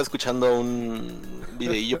estaba escuchando un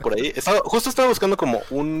videillo por ahí? Justo estaba buscando como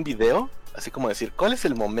un video, así como decir, ¿cuál es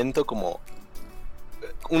el momento como...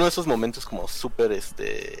 uno de esos momentos como súper,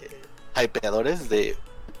 hypeadores de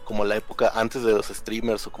como la época antes de los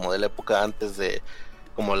streamers o como de la época antes de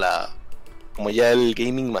como ya el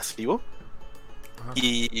gaming masivo? Ajá.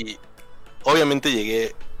 Y obviamente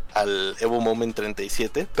llegué al Evo Moment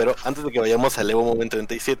 37, pero antes de que vayamos al Evo Moment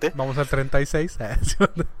 37... Vamos al 36.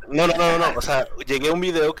 No, o sea, llegué a un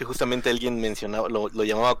video que justamente alguien mencionaba, lo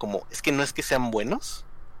llamaba como, es que no es que sean buenos.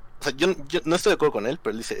 O sea, yo no estoy de acuerdo con él,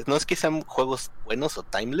 pero él dice, no es que sean juegos buenos o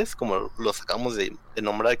timeless, como los acabamos de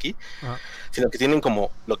nombrar aquí, sino que tienen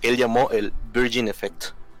como lo que él llamó el Virgin Effect.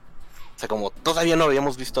 O sea, como todavía no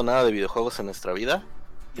habíamos visto nada de videojuegos en nuestra vida,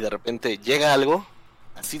 y de repente llega algo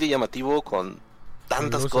así de llamativo con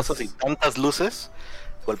tantas cosas y tantas luces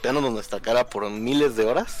golpeándonos nuestra cara por miles de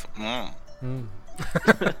horas.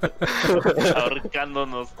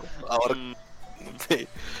 Ahorcándonos.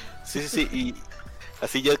 Sí, y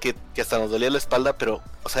así ya que hasta nos dolía la espalda, pero,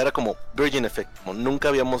 o sea, era como Virgin Effect, como nunca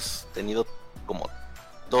habíamos tenido como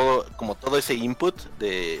todo ese input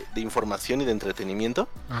de información y de entretenimiento,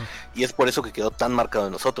 y es por eso que quedó tan marcado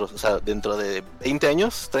en nosotros. O sea, dentro de 20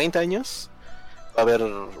 años, 30 años, va a haber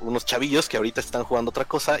unos chavillos que ahorita están jugando otra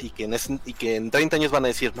cosa y que en 30 años van a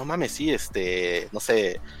decir, no mames, sí, no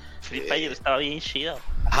sé... Free Fire estaba bien chido.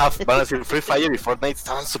 Van a decir Free Fire y Fortnite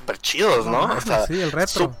estaban súper chidos, ¿no? O sea, sí, el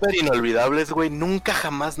retro. Súper inolvidables, güey. Nunca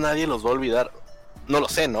jamás nadie los va a olvidar. No lo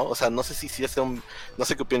sé, ¿no? O sea, no sé si es no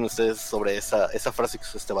sé qué opinan ustedes sobre esa frase que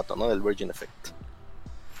usó este vato, ¿no? Del Virgin Effect.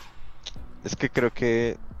 Es que creo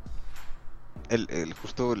que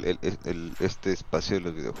este espacio de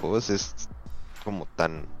los videojuegos es como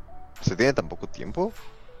se tiene tan poco tiempo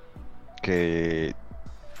que,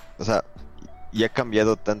 o sea, y ha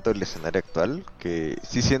cambiado tanto el escenario actual que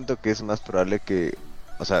sí siento que es más probable que,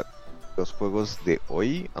 o sea, los juegos de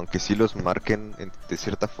hoy, aunque sí los marquen de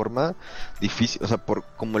cierta forma, difícil, o sea,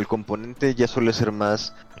 como el componente ya suele ser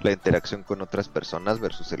más la interacción con otras personas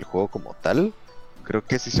versus el juego como tal, creo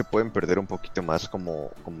que sí se pueden perder un poquito más como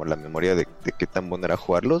la memoria de qué tan bueno era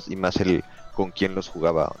jugarlos, y más el con quién los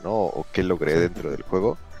jugaba, ¿no? O qué logré dentro del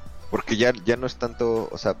juego. Porque ya no es tanto,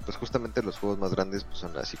 o sea, pues justamente los juegos más grandes pues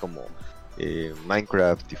son así como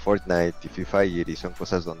Minecraft y Fortnite y Free Fire, y son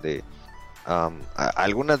cosas donde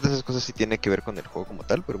algunas de esas cosas sí tienen que ver con el juego como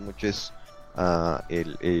tal, pero mucho es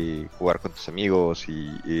el jugar con tus amigos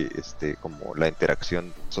y como la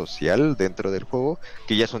interacción social dentro del juego,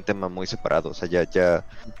 que ya es un tema muy separado. O sea, ya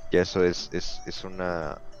eso es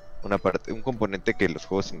una parte, un componente que los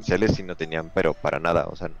juegos iniciales sí no tenían, pero para nada,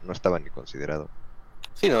 o sea, no estaba ni considerado.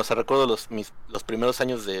 Sí, no, o sea, recuerdo los primeros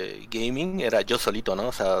años de gaming, era yo solito, ¿no?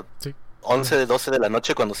 O sea, sí. 11, 12 de la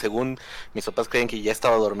noche, cuando según mis papás creían que ya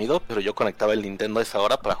estaba dormido, pero yo conectaba el Nintendo a esa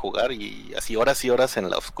hora para jugar, y así horas y horas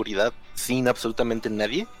en la oscuridad, sin absolutamente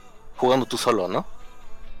nadie, jugando tú solo, ¿no?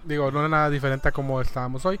 Digo, no era nada diferente a como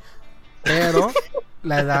estábamos hoy, pero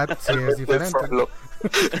la edad sí es diferente.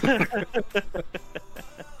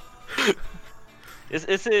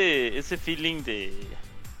 Ese feeling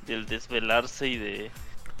del desvelarse y de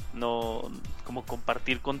no como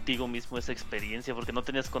compartir contigo mismo esa experiencia, porque no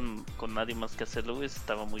tenías con nadie más que hacerlo, güey,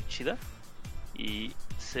 estaba muy chida, y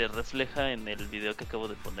se refleja en el video que acabo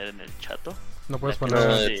de poner en el chato. No puedes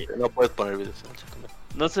poner no puedes poner videos en el chat.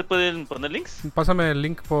 ¿No se pueden poner links? Pásame el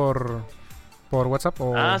link por WhatsApp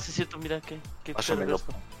o... Ah, sí es cierto, mira qué pásamelo.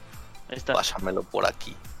 Ahí está. Pásamelo por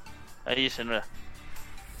aquí. Ahí ese no era.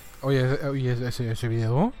 Oye, ese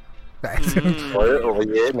video.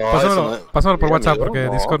 Oye, no, pásamelo por WhatsApp, porque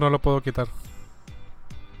Discord no lo puedo quitar.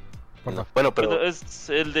 No, bueno, pero es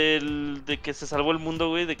el de que se salvó el mundo,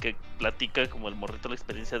 güey, de que platica como el morrito la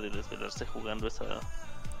experiencia de desvelarse jugando esa,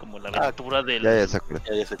 como la aventura del... Ya sé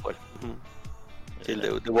cuál. Sí, el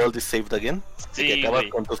de The World is Saved Again. Sí, que acabas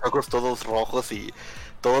con tus ojos todos rojos y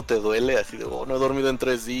todo te duele, así de, no he dormido en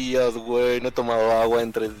 3 días, güey, no he tomado agua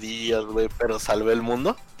en 3 días, güey, pero salvé el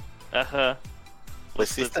mundo. Ajá. Pues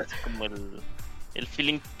sí está. Es como el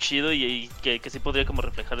feeling chido, y que sí podría como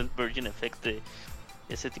reflejar el Virgin Effect de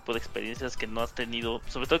ese tipo de experiencias que no has tenido,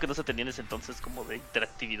 sobre todo que no se tenían en ese entonces, como de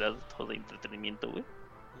interactividad o de entretenimiento, güey.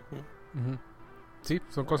 Sí,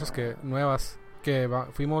 son cosas nuevas que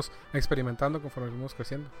fuimos experimentando conforme fuimos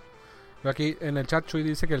creciendo. Aquí en el chat Chuy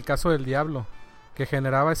dice que el caso del Diablo, que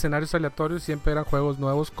generaba escenarios aleatorios, siempre eran juegos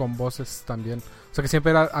nuevos con voces también. O sea que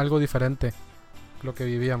siempre era algo diferente lo que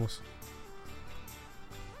vivíamos.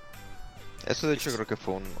 Eso de hecho creo que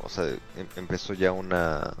fue empezó ya con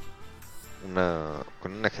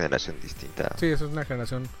una generación distinta. Sí, eso es una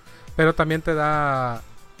generación Pero también te da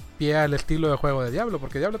pie al estilo de juego de Diablo,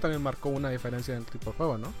 porque Diablo también marcó una diferencia en el tipo de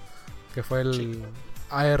juego, ¿no? Que fue el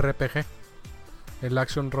ARPG, el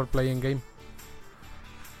Action Role Playing Game.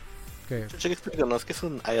 Explícanos, ¿qué es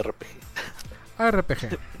un ARPG?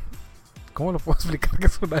 ARPG. ¿Cómo lo puedo explicar que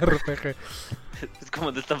es un ARPG? Es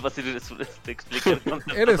como de tan fácil explicar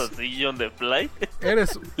conceptos así on the fly.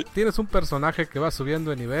 Tienes un personaje que va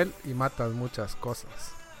subiendo de nivel y matas muchas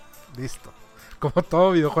cosas. Listo. Como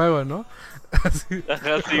todo videojuego, ¿no? Así.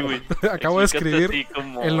 Ajá, sí, güey. Acabo de escribir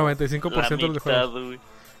el 95% de los juegos.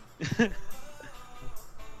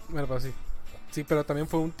 Bueno, pues sí. Sí, pero también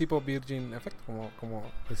fue un tipo Virgin Effect, como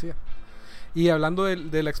decía. Y hablando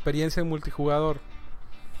de la experiencia en multijugador,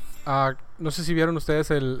 no sé si vieron ustedes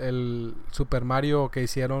el Super Mario que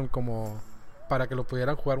hicieron como para que lo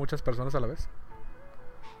pudieran jugar muchas personas a la vez.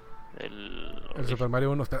 El Super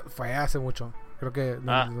Mario 1 fue hace mucho, creo que en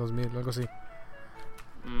el 2000 o algo así.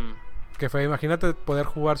 Que fue, imagínate poder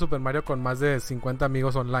jugar Super Mario con más de 50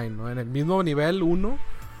 amigos online, ¿no? En el mismo nivel 1.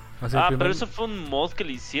 Pero eso fue un mod que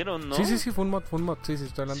le hicieron, ¿no? Sí, fue un mod, sí,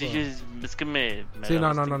 estoy hablando. Sí, es que me sí,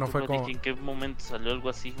 no fue como... ¿En qué momento salió algo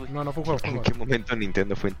así, güey? No fue un juego. ¿En qué momento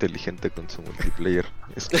Nintendo fue inteligente con su multiplayer?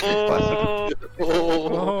 Es que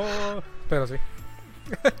pero sí.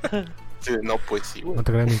 Sí, no, pues sí, güey. No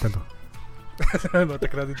te creas, Nintendo. No te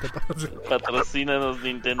creas, Nintendo. Patrocínanos,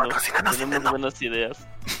 Nintendo. Tenemos buenas ideas.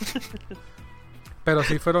 Pero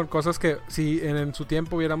sí fueron cosas que si en su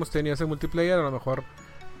tiempo hubiéramos tenido ese multiplayer, a lo mejor,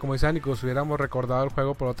 como dice Anicus, hubiéramos recordado el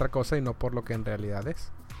juego por otra cosa y no por lo que en realidad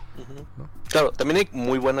es. ¿No? Claro, también hay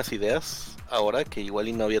muy buenas ideas ahora que igual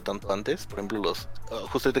y no había tanto antes. Por ejemplo,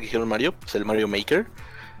 justo ahorita que dijeron Mario, pues el Mario Maker.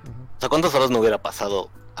 O sea, ¿cuántas horas no hubiera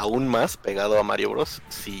pasado aún más pegado a Mario Bros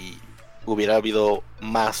si hubiera habido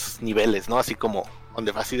más niveles, ¿no? Así como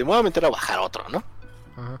donde así de nuevamente era bajar otro, ¿no?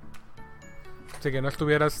 Ajá. Así que no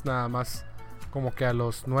estuvieras nada más como que a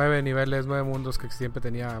los 9 niveles, 9 mundos que siempre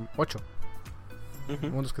tenía 8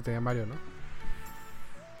 mundos que tenía Mario, ¿no?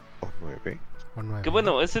 O 9. Que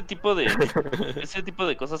bueno, ese tipo de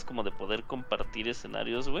cosas como de poder compartir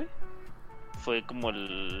escenarios, güey, fue como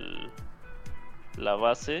la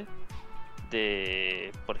base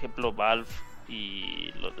de, por ejemplo, Valve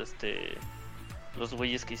y los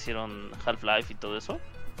güeyes que hicieron Half-Life y todo eso.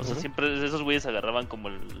 O sea, siempre esos güeyes agarraban como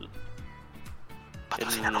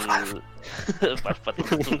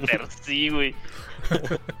super, sí, güey.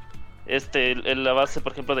 La base,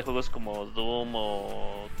 por ejemplo, de juegos como Doom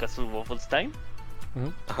o Castle Wolfenstein.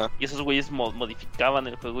 Y esos güeyes modificaban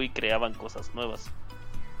el juego y creaban cosas nuevas.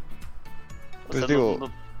 O pues sea, digo,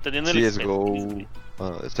 tenían el CSGO,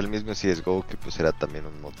 es el mismo CSGO que pues era también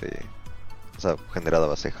un mod de, o sea, generado a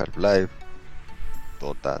base de Half-Life,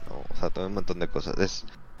 Dota, ¿no? O sea, todo un montón de cosas.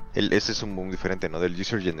 Ese es un boom diferente, ¿no? Del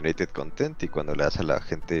user generated content, y cuando le das a la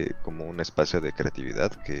gente como un espacio de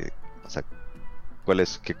creatividad que, o sea,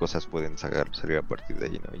 qué cosas pueden salir a partir de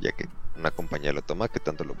ahí, ¿no? Ya que una compañía lo toma, que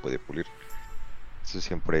tanto lo puede pulir. Eso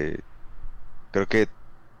siempre, creo que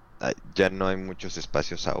ya no hay muchos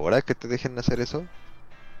espacios ahora que te dejen hacer eso,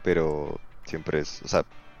 pero siempre es, o sea,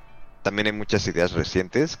 también hay muchas ideas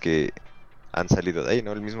recientes que han salido de ahí,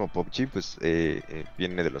 ¿no? El mismo PUBG, pues,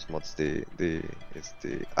 viene de los mods de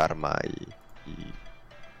Arma y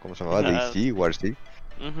 ¿cómo se llamaba? DC, Warsi,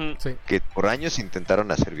 sí, que por años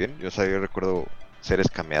intentaron hacer bien. Yo recuerdo ser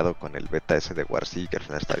escameado con el beta ese de Warsi, que al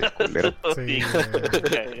final está bien culero. Sí,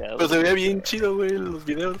 pero se veía bien chido, güey, los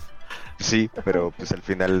videos. Sí, pero pues al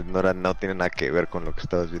final no tiene nada que ver con lo que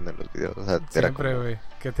estabas viendo en los videos. O sea, era siempre, güey,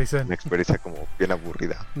 ¿qué te dicen? una experiencia como bien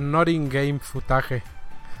aburrida. Not in game footage.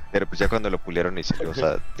 Pero pues ya cuando lo pulieron y salió, o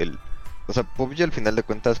sea, PUBG al final de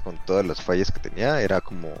cuentas, con todas las fallas que tenía, era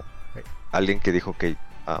como alguien que dijo que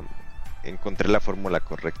encontré la fórmula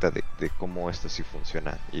correcta de cómo esto sí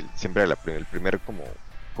funciona. Y siempre el primer como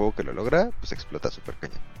juego que lo logra, pues explota súper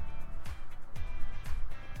cañón.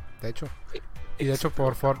 De hecho. Y de hecho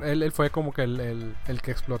él fue como que el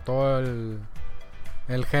que explotó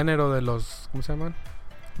el género de los, ¿cómo se llaman?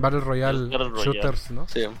 Battle Royale shooters, ¿no?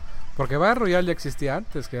 Sí. Porque Battle Royale ya existía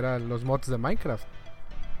antes, que eran los mods de Minecraft.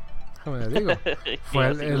 Déjame te digo.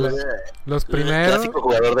 Fue los primeros. Clásico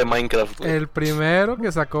jugador de Minecraft, güey. El primero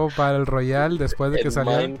que sacó Battle Royale después de que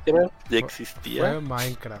salió. Minecraft ya existía. Fue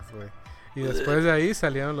Minecraft, güey. Y después de ahí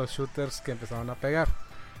salieron los shooters que empezaron a pegar.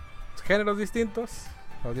 Géneros distintos,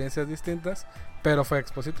 audiencias distintas, pero fue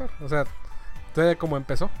expositor. O sea, entonces como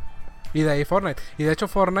empezó. Y de ahí Fortnite. Y de hecho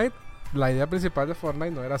Fortnite, la idea principal de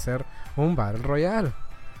Fortnite no era hacer un Battle Royale,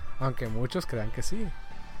 aunque muchos crean que sí.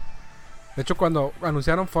 De hecho, cuando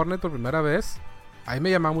anunciaron Fortnite por primera vez, ahí me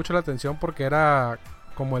llamaba mucho la atención porque era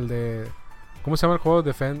como el de... ¿Cómo se llama el juego?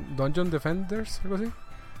 Dungeon Defenders, algo así.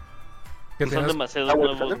 Que Son tienes... demasiado Tower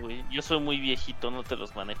nuevos, Defender. güey. Yo soy muy viejito, no te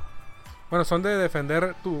los manejo. Bueno, son de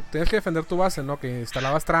defender tu... Tienes que defender tu base, ¿no? Que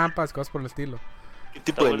instalabas trampas, cosas por el estilo. ¿Qué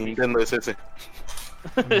tipo de Tower Nintendo es ese?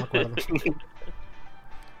 No me acuerdo.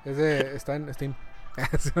 Es de... Está en Steam.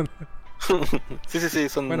 Sí,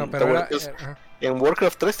 son Bueno, pero Tower- era... ajá. En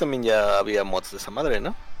Warcraft 3 también ya había mods de esa madre,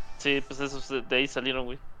 ¿no? Sí, pues esos de ahí salieron,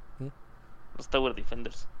 güey. ¿Mm? Los Tower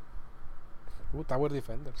Defenders. Tower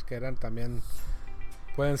Defenders, que eran también...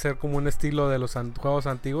 Pueden ser como un estilo de los juegos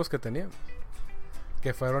antiguos que teníamos.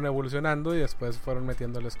 Que fueron evolucionando y después fueron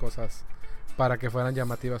metiéndoles cosas para que fueran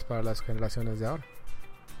llamativas para las generaciones de ahora.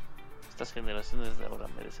 Estas generaciones de ahora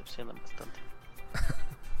me decepcionan bastante.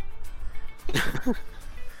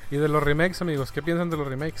 Y de los remakes, amigos, ¿qué piensan de los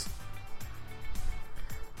remakes?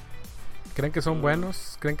 ¿Creen que son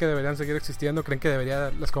buenos? ¿Creen que deberían seguir existiendo? ¿Creen que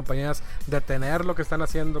deberían las compañías detener lo que están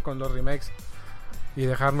haciendo con los remakes y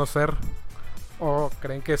dejarnos ser? ¿O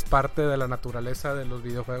creen que es parte de la naturaleza de los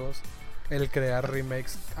videojuegos el crear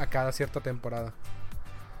remakes a cada cierta temporada?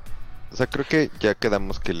 O sea, creo que ya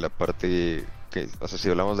quedamos que la parte que, o sea, si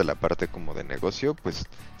hablamos de la parte como de negocio, pues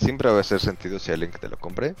siempre va a hacer sentido si hay alguien que te lo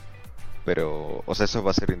compre, pero, o sea, eso va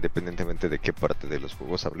a ser independientemente de qué parte de los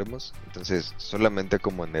juegos hablemos. Entonces, solamente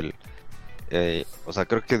como en el, o sea,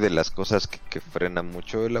 creo que de las cosas que frenan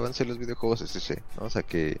mucho el avance de los videojuegos es ese, ¿no? O sea,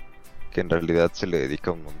 que en realidad se le dedica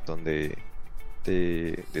un montón de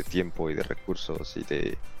tiempo y de recursos y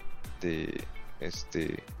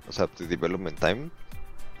o sea, de development time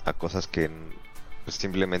a cosas que pues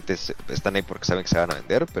simplemente están ahí porque saben que se van a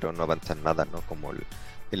vender, pero no avanzan nada, ¿no? Como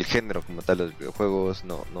el género como tal, los videojuegos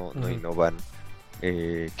no innovan,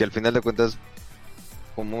 que al final de cuentas,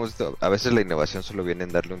 como a veces la innovación solo viene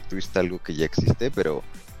en darle un twist a algo que ya existe, pero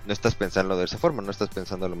no estás pensando de esa forma, no estás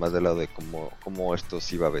pensando lo más del lado de cómo esto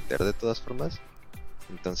sí va a vender de todas formas.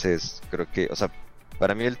 Entonces creo que, o sea,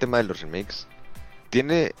 para mí el tema de los remakes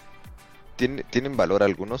tienen valor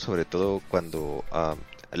algunos, sobre todo cuando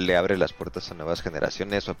le abre las puertas a nuevas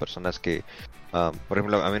generaciones o a personas que, por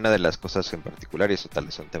ejemplo, a mí una de las cosas en particular, y eso tal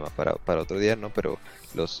vez es un tema para otro día, ¿no? Pero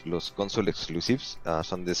los console exclusives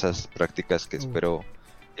son de esas prácticas que espero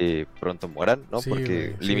pronto mueran, ¿no? Sí,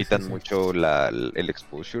 porque güey, limitan sí. mucho el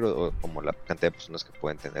exposure o como la cantidad de personas que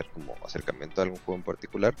pueden tener como acercamiento a algún juego en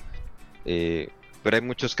particular. Pero hay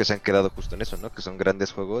muchos que se han quedado justo en eso, ¿no? Que son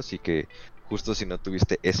grandes juegos y que justo si no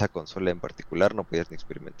tuviste esa consola en particular no podías ni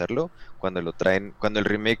experimentarlo. Cuando el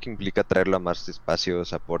remake implica traerlo a más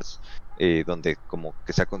espacios, a ports, donde como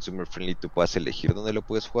que sea consumer friendly tú puedas elegir dónde lo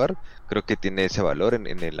puedes jugar, creo que tiene ese valor en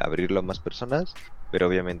el abrirlo a más personas. Pero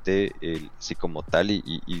obviamente sí como tal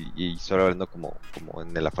y solo hablando como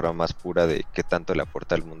en la forma más pura de qué tanto le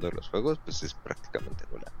aporta al mundo de los juegos, pues es prácticamente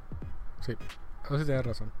nula. Sí, eso sí tienes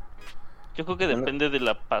razón. Yo creo que depende de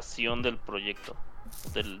la pasión del proyecto,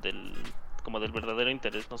 como del verdadero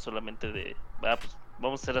interés, no solamente de, pues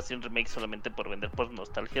vamos a hacer así un remake solamente por vender por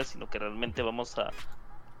nostalgia, sino que realmente vamos a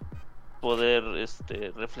poder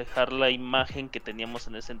reflejar la imagen que teníamos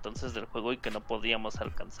en ese entonces del juego y que no podíamos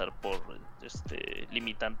alcanzar por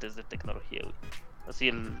limitantes de tecnología, güey. Así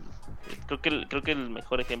creo que el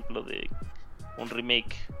mejor ejemplo de un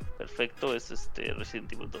remake perfecto es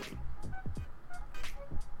Resident Evil 2, güey.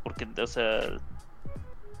 Porque, o sea,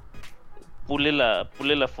 pule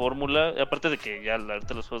la fórmula, aparte de que ya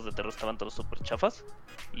ahorita los juegos de terror estaban todos súper chafas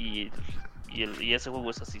y ese juego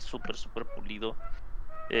es así súper pulido,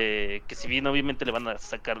 que si bien obviamente le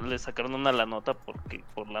sacaron una la nota porque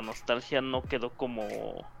por la nostalgia no quedó como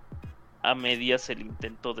a medias el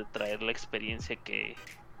intento de traer la experiencia que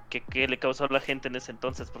le causó a la gente en ese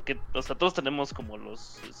entonces, porque, o sea, todos tenemos como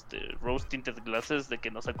los rose tinted glasses de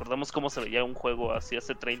que nos acordamos cómo se veía un juego así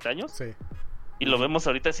hace 30 años. Sí. Y lo vemos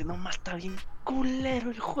ahorita así, no más, está bien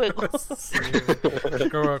culero el juego. Sí,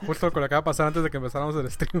 como justo con lo que va a pasar antes de que empezáramos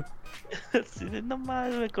el stream. Así de, no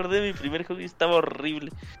más, me acordé de mi primer juego y estaba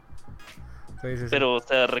horrible. Sí. Pero, o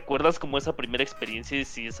sea, recuerdas como esa primera experiencia y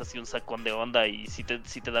si es así un sacón de onda y si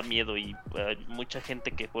te da miedo y hay mucha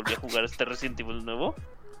gente que volvió a jugar Resident Evil nuevo.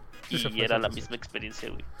 Y era la misma experiencia,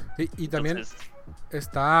 güey. Sí, y también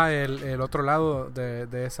está el otro lado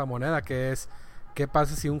de esa moneda, que es qué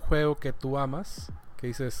pasa si un juego que tú amas, que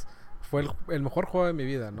dices fue el mejor juego de mi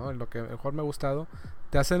vida, ¿no? Lo que mejor me ha gustado,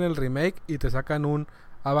 te hacen el remake y te sacan un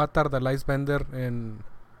Avatar de Bender en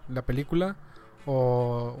la película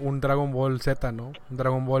o un Dragon Ball Z, ¿no? Un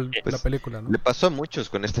Dragon Ball Pues, la película, ¿no? le pasó a muchos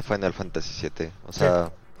con este Final Fantasy VII. O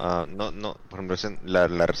sea, no, por ejemplo,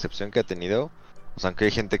 la recepción que ha tenido. O sea, aunque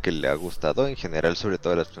hay gente que le ha gustado, en general, sobre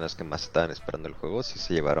todo las personas que más estaban esperando el juego, sí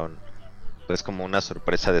se llevaron pues como una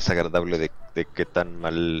sorpresa desagradable de qué tan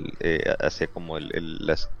mal hacía como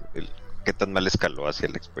qué tan mal escaló hacia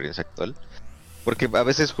la experiencia actual. Porque a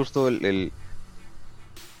veces justo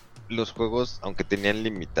los juegos, aunque tenían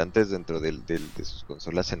limitantes dentro de sus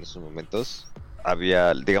consolas en esos momentos,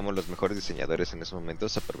 había, digamos, los mejores diseñadores en esos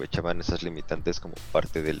momentos aprovechaban esas limitantes como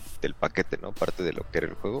parte del paquete, ¿no? Parte de lo que era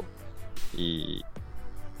el juego. Y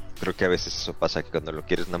creo que a veces eso pasa, que cuando lo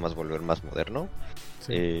quieres nada más volver más moderno,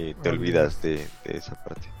 te olvidas de esa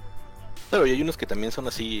parte. Pero y hay unos que también son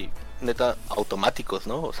así, neta, automáticos,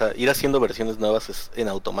 ¿no? O sea, ir haciendo versiones nuevas es en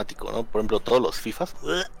automático, ¿no? Por ejemplo, todos los FIFAs.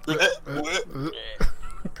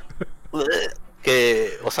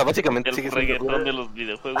 Que, o sea, básicamente el reggaetón de los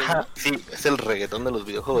videojuegos. Ajá, sí, es el reggaetón de los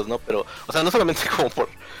videojuegos, ¿no? Pero, o sea, no solamente como por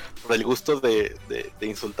el gusto de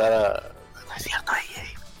insultar a... No es cierto,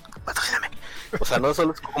 patrocíname. O sea, no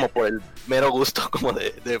solo es como por el mero gusto como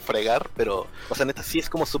de fregar, pero, o sea, neta, sí es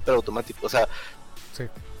como súper automático. O sea,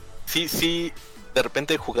 sí, de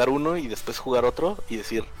repente jugar uno y después jugar otro y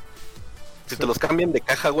decir... Si te los cambian de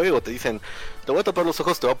caja, güey, o te dicen, te voy a tapar los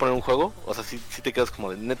ojos, te voy a poner un juego, o sea, sí te quedas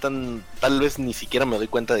como de neta, tal vez ni siquiera me doy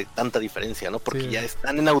cuenta de tanta diferencia, ¿no? Porque ya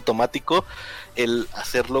están en automático el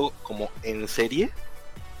hacerlo como en serie,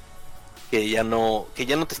 que ya no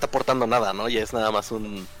te está aportando nada, ¿no? Ya es nada más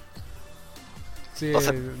un... Sí, o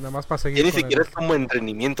sea, nada más para seguir. Ya ni siquiera es como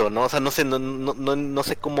entretenimiento, ¿no? O sea, no sé, no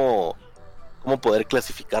sé cómo poder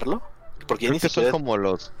clasificarlo. Porque creo que son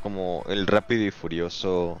como el Rápido y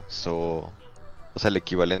Furioso, o sea, el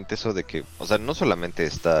equivalente eso de que, o sea, no solamente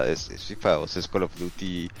es FIFA, o sea, es Call of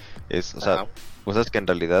Duty, o sea, cosas que en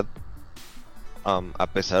realidad, a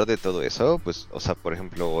pesar de todo eso, pues, o sea, por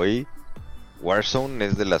ejemplo, hoy Warzone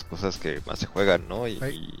es de las cosas que más se juegan, ¿no? Y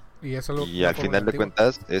al final de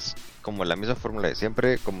cuentas es como la misma fórmula de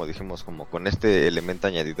siempre, como dijimos, como con este elemento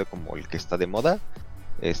añadido como el que está de moda,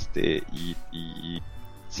 y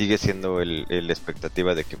sigue siendo la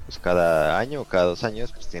expectativa de que pues cada año o cada 2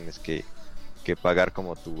 años pues tienes que pagar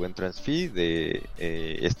como tu entrance fee de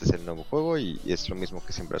este es el nuevo juego y es lo mismo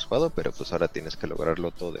que siempre has jugado, pero pues ahora tienes que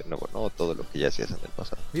lograrlo todo de nuevo, ¿no? Todo lo que ya hacías en el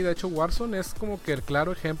pasado. Y de hecho Warzone es como que el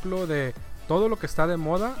claro ejemplo de todo lo que está de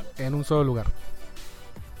moda en un solo lugar.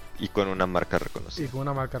 Y con una marca reconocida.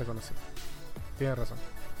 Tienes razón.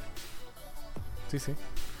 Sí.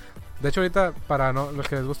 De hecho ahorita para los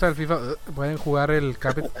que les gusta el FIFA pueden jugar el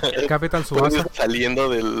Capital Subasa. Irse saliendo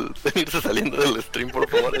del stream, por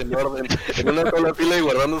favor, en orden, en una sola fila y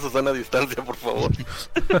guardando su sana distancia, por favor.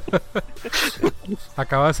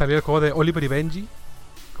 Acaba de salir el juego de Oliver y Benji,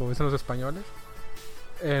 como dicen los españoles,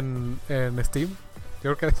 en Steam.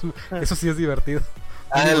 Yo creo que eso sí es divertido.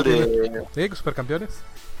 El de... Sí, Supercampeones.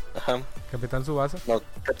 Ajá. Capitán Subasa. No,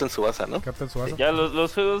 Captain Subasa, ¿no? Captain Subasa. Ya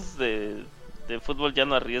los juegos de fútbol ya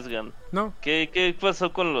no arriesgan. No. ¿Qué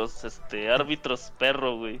pasó con los árbitros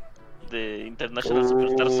perro, güey? De International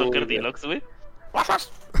Superstar Soccer Deluxe, güey.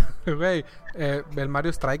 Güey, el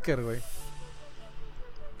Mario Striker, güey.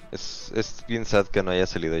 Es bien sad que no haya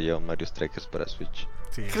salido ya Mario Strikers para Switch.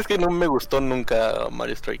 Sí. Es que no me gustó nunca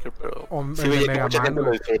Mario Striker, pero sí el veía de que mucha Mega gente Man,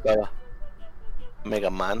 lo disfrutaba. Mega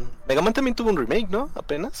Man también tuvo un remake, ¿no?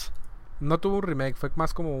 Apenas. No tuvo un remake, fue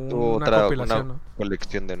más como una otra compilación, ¿no?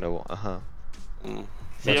 Colección de nuevo, ajá.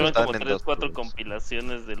 Se llevan como 3-4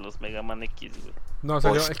 compilaciones de los Mega Man X, güey. No,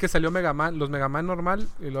 es que salió Mega Man, los Mega Man normal,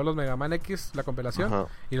 y luego los Mega Man X, la compilación, Ajá.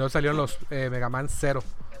 y luego salieron los Mega Man 0,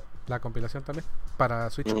 la compilación también, para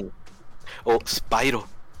Switch. O Spyro.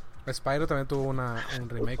 Spyro también tuvo un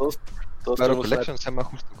remake. Todos Claro, tenemos Collection se llama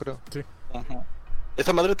justo, creo. Sí. Ajá.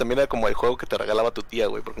 Esa madre también era como el juego que te regalaba tu tía,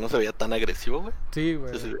 güey, porque no se veía tan agresivo, güey. Sí,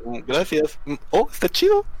 güey. Entonces, gracias. Oh, está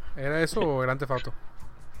chido. ¿Era eso o Grand Theft Auto?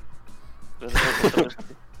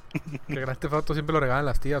 Que Grand Theft Auto siempre lo regalan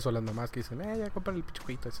las tías o las mamás que dicen, ya compra el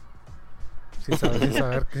pichuquito ese. Sin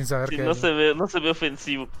saber sí, que... no se ve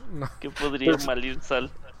ofensivo. No. Que podría Pues, malir sal.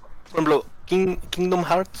 Por ejemplo, Kingdom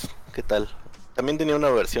Hearts, ¿qué tal? También tenía una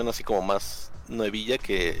versión así como más nuevilla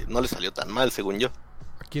que no le salió tan mal, según yo.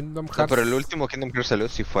 Kingdom Hearts. No, pero el último Kingdom Hearts salió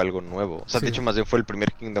sí fue algo nuevo. O sea, Sí. de hecho más bien fue el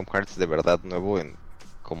primer Kingdom Hearts de verdad nuevo en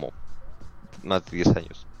como más de 10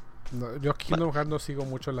 años. No, yo Kingdom Hearts no sigo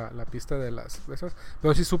mucho la pista de esas,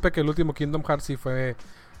 pero sí supe que el último Kingdom Hearts sí fue,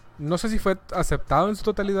 no sé si fue aceptado en su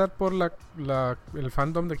totalidad por el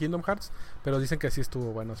fandom de Kingdom Hearts, pero dicen que sí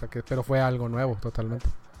estuvo bueno, o sea que, pero fue algo nuevo totalmente.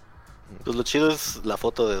 Pues lo chido es la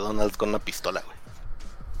foto de Donald con una pistola, güey.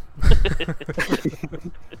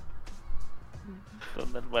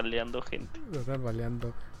 Donald baleando gente. Donald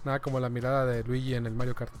baleando. Nada como la mirada de Luigi en el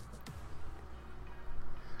Mario Kart.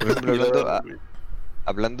 Por ejemplo,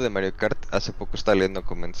 hablando de Mario Kart, hace poco estaba leyendo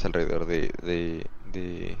comments alrededor de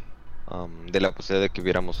la posibilidad de que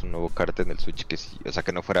viéramos un nuevo kart en el Switch que sí, o sea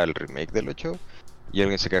que no fuera el remake del 8, Y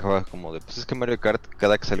alguien se quejaba como de, pues es que Mario Kart,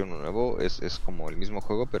 cada que sale uno nuevo, es como el mismo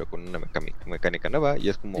juego, pero con una mecánica nueva. Y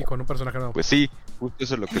es como, Y con un personaje nuevo. pues sí, justo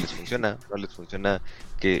eso es lo que les funciona. No les funciona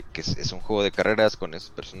que es un juego de carreras con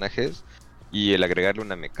esos personajes. Y el agregarle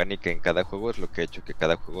una mecánica en cada juego es lo que ha hecho que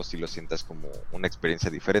cada juego sí lo sientas como una experiencia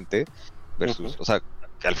diferente. Versus, o sea,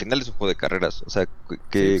 que al final es un juego de carreras. O sea, Sí,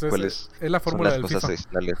 pues ¿cuáles es la son fórmula las del cosas FIFA.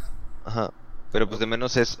 adicionales? Ajá. Pero pues de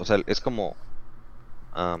menos es, o sea, es como...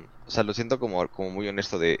 o sea, lo siento como muy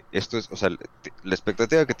honesto de esto es, o sea, la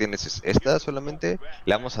expectativa que tienes es esta solamente,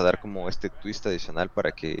 le vamos a dar como este twist adicional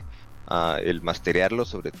para que el masterearlo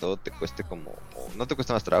sobre todo te cueste como, o no te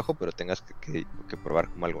cueste más trabajo, pero tengas que probar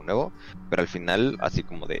como algo nuevo, pero al final así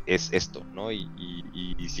como de es esto, ¿no? Y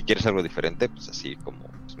si quieres algo diferente, pues así como,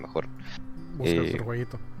 pues mejor Busca otro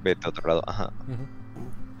jueguito. vete a otro lado, ajá.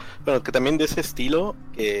 Pero que también de ese estilo,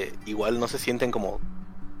 que igual no se sienten como...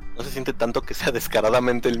 No se siente tanto que sea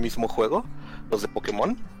descaradamente el mismo juego, los de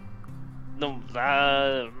Pokémon. No,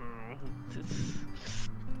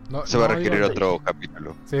 No, Se va a no, requerir yo- otro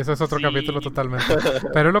capítulo. Sí, eso es otro Sí. capítulo totalmente.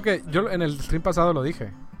 Pero es lo que yo en el stream pasado lo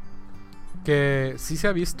dije. Que sí se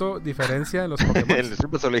ha visto diferencia en los Pokémon. En el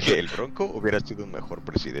stream solo dije, el Bronco hubiera sido un mejor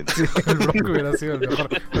presidente. Sí, el Bronco hubiera sido el mejor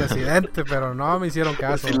presidente, pero no me hicieron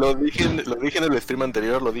caso. Si lo dije en el stream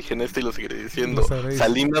anterior, lo dije en este y lo seguiré diciendo. Lo sabréis.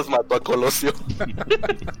 Salinas mató a Colosio.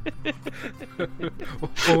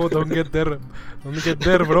 Oh, don't get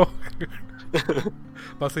there, bro.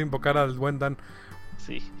 Vas a invocar al buen Dan.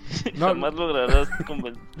 sí. No. Jamás lograrás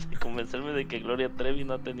convencerme de que Gloria Trevi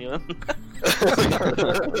no ha tenido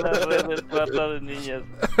una red de trata de niñas.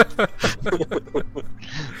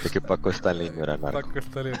 De que Paco Stanley no era narco. Paco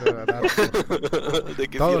Stanley no era narco. De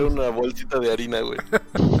que Todos. hicieron una bolsita de harina, güey.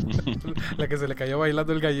 La que se le cayó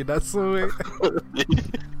bailando el gallinazo, güey.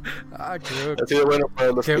 Ah, Así de bueno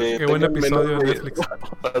para los que qué buen tengan episodio de menos Netflix.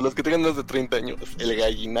 Para los que tengan más de 30 años. El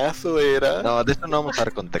gallinazo era... No, de esto no vamos a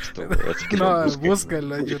dar contexto, güey. Así que No, lo busquen.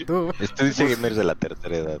 búsquenlo en YouTube. Esto dice gamers de la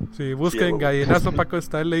tercera edad. Sí, busquen güey. gallinazo Paco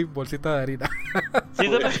Stanley, bolsita de harina. Sí,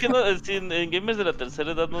 ¿sabes qué? No, sí, en Gamers de la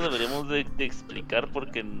tercera edad no deberíamos de explicar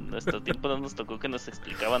porque en nuestro tiempo no nos tocó que nos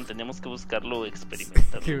explicaban, teníamos que buscarlo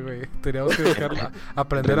experimentar. Sí, güey. Teníamos que buscarla.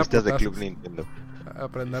 Aprender a Revistas de putazos. Club Nintendo.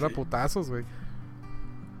 Aprender a putazos, güey.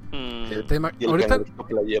 Mm, Y el Ahorita, cangrejito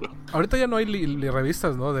playero. ahorita ya no hay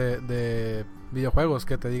revistas, ¿no? De videojuegos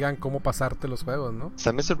que te digan cómo pasarte los juegos, ¿no? O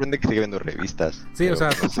sea, me sorprende que siga viendo revistas. Sí, o pero sea,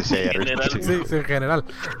 no sé si hay en revistas. general. Sí, en general.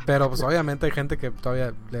 Pero pues obviamente hay gente que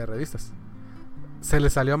todavía lee revistas. Se le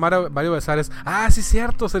salió a Mario Besares. Ah, sí,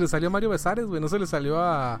 cierto, se le salió a Mario Besares, güey. No se le salió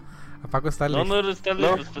a Paco Stanley. no eres Stanley,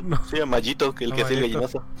 No, pues, No. Sí, a Mallito, que el A que hacía el Mallito.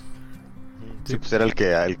 gallinazo. Sí, pues era el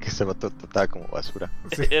que se trataba como basura.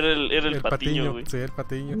 Sí. era el patiño, güey. Sí, el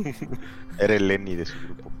patiño. Era el Lenny de su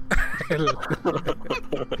grupo. El,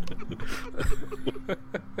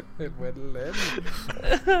 el buen Lenny.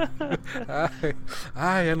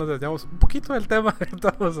 Ay, ya nos desviamos un poquito del tema que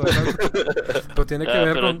estamos hablando. Pero tiene que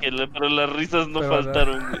ver con. Pero las risas no Pero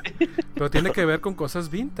faltaron, güey. Pero tiene que ver con cosas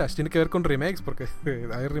vintage, tiene que ver con remakes, porque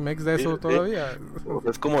hay remakes de eso Sí. todavía.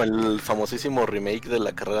 Es como el famosísimo remake de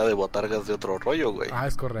la carrera de botargas de otro rollo, güey. Ah,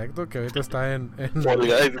 es correcto, que ahorita está en Fall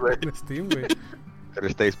Guys, güey. en Steam, güey. Pero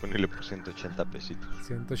está disponible por 180 pesitos.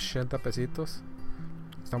 180 pesitos.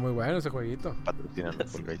 Está muy bueno ese jueguito. Patrocinando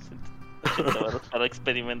por Guys. Para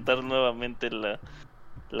experimentar nuevamente la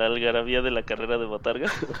algarabía de la carrera de botarga.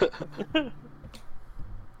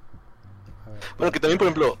 A ver. Bueno, que también, por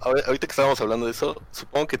ejemplo, ahorita que estábamos hablando de eso,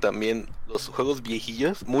 supongo que también los juegos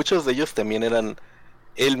viejillos, muchos de ellos también eran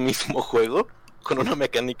el mismo juego con una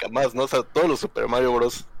mecánica más, ¿no? O sea, todos los Super Mario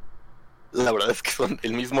Bros. La verdad es que son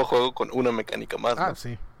el mismo juego con una mecánica más, ¿no? Ah,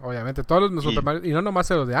 sí, obviamente. Todos los Y- Super Mario. Y no nomás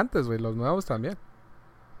los de antes, güey. Los nuevos también.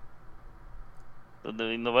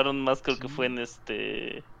 Donde innovaron más creo que fue en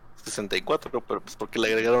 64, pero pues porque le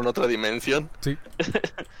agregaron otra dimensión. Sí.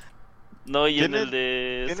 No, y en Tiene- el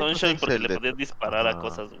de tiene Sunshine cosas porque el le de- podías disparar a Ajá.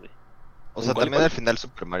 cosas, güey. O sea, ¿Cuál, también cuál? al final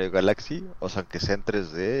Super Mario Galaxy, o sea, aunque sea en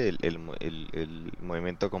 3D, el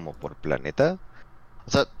movimiento como por planeta,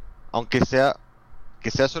 o sea, aunque sea que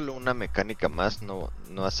sea solo una mecánica más, no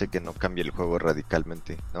hace que no cambie el juego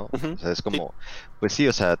radicalmente, ¿no? Ujú, O sea, es como, pues sí,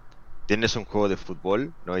 o sea, tienes un juego de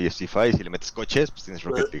fútbol, ¿no? Y es FIFA, y si le metes coches, pues tienes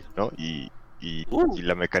Rocket League, ¿no? Y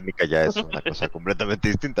la mecánica ya es una cosa completamente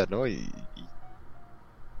distinta, ¿no?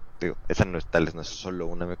 Digo, esa no es, tal vez no es solo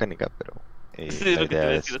una mecánica, pero Sí, la lo que te iba a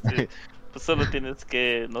idea decir, es... sí. Pues solo tienes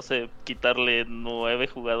que, no sé, quitarle 9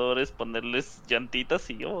 jugadores, ponerles llantitas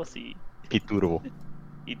y sí, y turbo.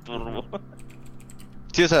 y turbo.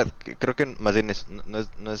 Sí, o sea, creo que más bien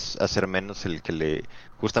no es hacer menos el que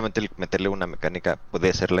justamente el meterle una mecánica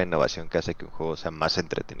puede ser la innovación que hace que un juego sea más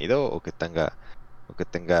entretenido o que tenga o que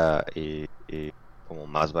tenga como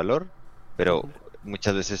más valor, pero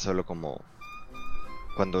muchas veces solo como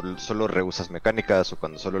cuando solo reusas mecánicas o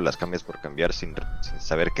cuando solo las cambias por cambiar sin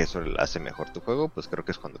saber que eso hace mejor tu juego, pues creo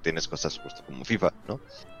que es cuando tienes cosas justo como FIFA, ¿no?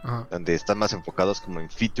 Ajá. Donde están más enfocados como en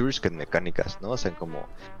features que en mecánicas, ¿no? O sea, en como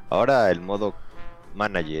ahora el modo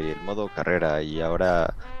manager y el modo carrera y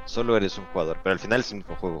ahora solo eres un jugador, pero al final es el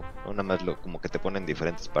mismo juego, ¿no? Nada más como que te ponen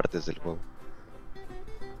diferentes partes del juego.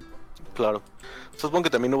 Claro. Supongo que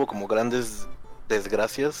también hubo como grandes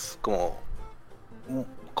desgracias, como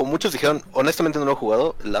muchos dijeron, honestamente no lo he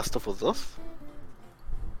jugado, Last of Us 2.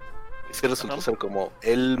 Es que resultó ser como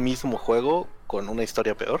el mismo juego con una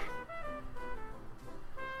historia peor.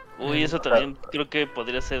 Uy, eso también creo que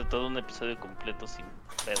podría ser todo un episodio completo sin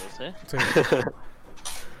pedos, ¿eh? Sí.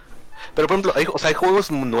 Pero por ejemplo, hay juegos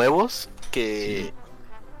nuevos que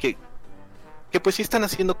pues sí están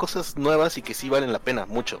haciendo cosas nuevas y que sí valen la pena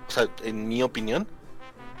mucho. O sea, en mi opinión.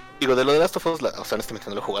 Digo, de lo de Last of Us, o sea, honestamente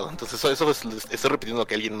no lo he jugado. Entonces eso estoy repitiendo lo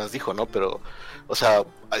que alguien más dijo, ¿no? Pero, o sea,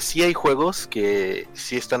 sí hay juegos que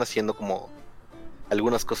sí están haciendo como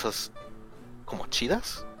algunas cosas como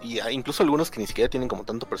chidas. Y hay incluso algunos que ni siquiera tienen como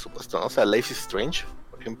tanto presupuesto, ¿no? O sea, Life is Strange,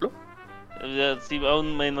 por ejemplo. Ya, sí,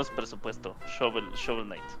 aún menos presupuesto. Shovel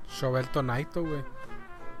Knight. Shovel Tonaito, güey.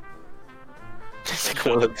 Sí,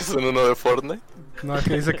 como lo que son uno de Fortnite. No, es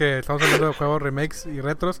que dice que estamos hablando de juegos remakes y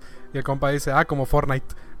retros. Y el compa dice, como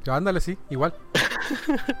Fortnite. Yo, ándale, sí, igual.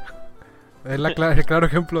 Es el claro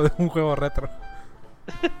ejemplo de un juego retro.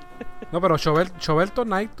 No, pero Shovel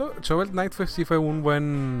Knight sí fue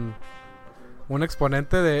un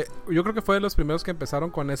exponente de... Yo creo que fue de los primeros que empezaron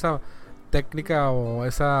con esa técnica o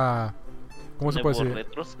esa... ¿Cómo se puede decir?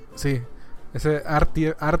 Retros. Sí, ese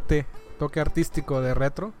toque artístico de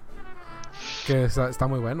retro. Que está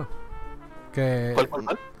muy bueno.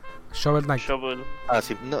 ¿Cuál? Shovel Knight. Shovel. Ah,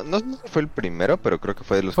 sí. No sé si fue el primero, pero creo que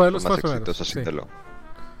fue de los más exitosos, sí. haciéndolo.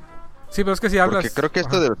 Sí, pero es que si hablas... Porque creo que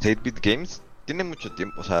esto de los 8-bit games tiene mucho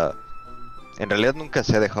tiempo, o sea... En realidad nunca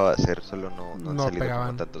se ha dejado de hacer, solo no han salido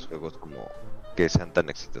como tantos juegos como que sean tan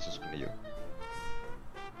exitosos con ello.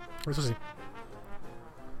 Eso sí.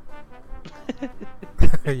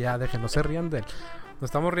 Ya, déjenlo, se rían de él. Nos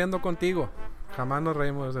estamos riendo contigo. Jamás nos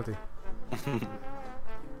reímos de ti.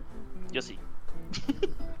 Yo sí.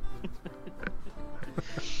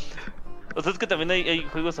 O sea, es que también hay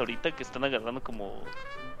juegos ahorita que están agarrando como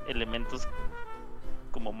elementos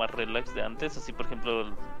como más relax de antes. Así, por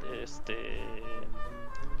ejemplo,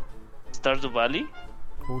 Stardew Valley.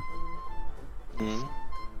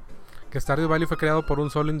 Que Stardew Valley fue creado por un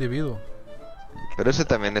solo individuo. Pero ese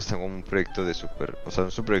también es un proyecto de o sea,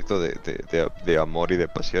 es un proyecto de amor y de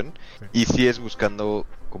pasión. Sí. Y sí es buscando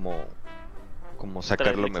como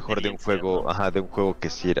sacar lo mejor de un juego, ¿no? De un juego que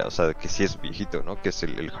sí era, o sea, que sí es viejito, ¿no? Que es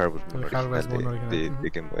el Harvest Moon original de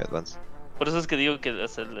Game Boy Advance. Por eso es que digo que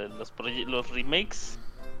los remakes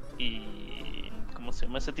y ¿cómo se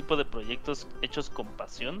llama? Ese tipo de proyectos hechos con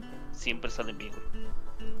pasión siempre salen bien.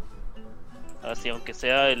 Así, aunque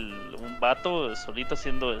sea un vato solito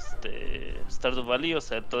haciendo Stardew Valley, o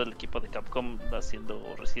sea, todo el equipo de Capcom haciendo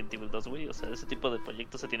Resident Evil 2, güey. O sea, ese tipo de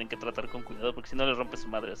proyectos se tienen que tratar con cuidado, porque si no le rompe su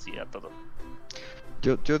madre así a todo.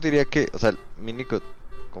 Yo diría que, o sea, mi único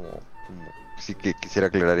como sí que quisiera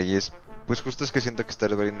aclarar y es, pues justo es que siento que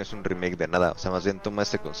Stardew Valley no es un remake de nada. O sea, más bien toma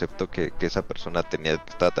ese concepto que esa persona tenía,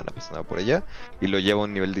 que estaba tan apasionada por ella, y lo lleva a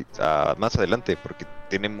un nivel más adelante, porque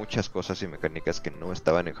tiene muchas cosas y mecánicas que no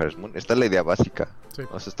estaban en Harvest Moon. Está la idea básica, sí.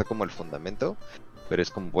 O sea, está como el fundamento, pero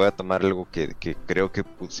es como voy a tomar algo que creo que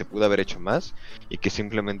se pudo haber hecho más, y que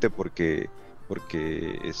simplemente porque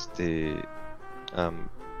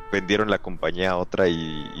vendieron la compañía a otra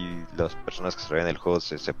y las personas que se traían el juego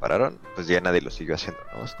se separaron, pues ya nadie lo siguió haciendo,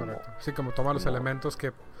 ¿no? Es como, sí, como toma los elementos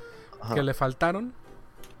que le faltaron,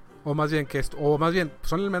 o más bien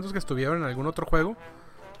son elementos que estuvieron en algún otro juego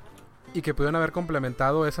y que pudieron haber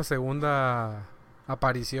complementado esa segunda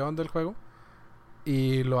aparición del juego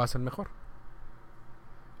y lo hacen mejor.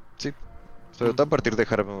 Sí, sobre todo a partir de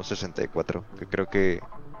Harvest Moon 64, que creo que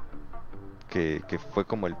fue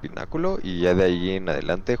como el pináculo, y ya de ahí en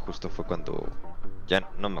adelante justo fue cuando, ya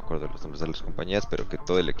no me acuerdo los nombres de las compañías, pero que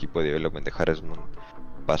todo el equipo de development de Harvest Moon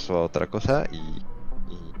pasó a otra cosa y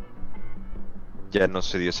ya no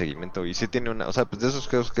se dio seguimiento. Y sí tiene o sea, pues de esos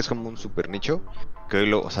juegos que es como un super nicho, que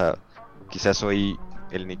hoy o sea, quizás hoy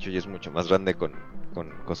el nicho ya es mucho más grande con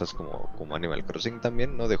cosas como Animal Crossing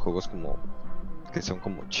también, ¿no? De juegos como que son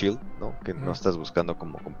como chill, ¿no? Que no estás buscando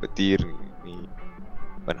como competir ni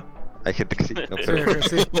bueno, hay gente que sí, ¿no? Pero...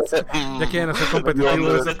 sí. Ya quieren hacer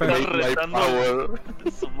competitivos. Se están retando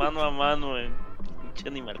su mano a mano en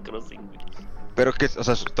Animal Crossing, güey. Pero que, o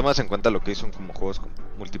sea, tomas en cuenta lo que son como juegos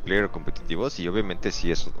multiplayer o competitivos y obviamente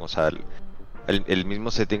sí es, o sea, el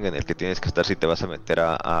mismo setting en el que tienes que estar si te vas a meter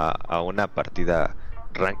a una partida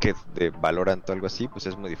ranked de Valorant o algo así, pues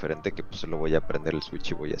es muy diferente que pues solo voy a prender el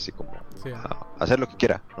Switch y voy así como Sí, a hacer lo que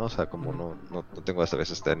quiera, ¿no? O sea, como Ujú. no tengo hasta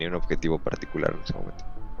veces ni un objetivo particular en ese momento.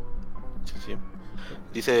 Sí.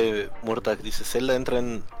 Dice Murtag, dice Zelda entra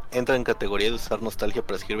en categoría de usar nostalgia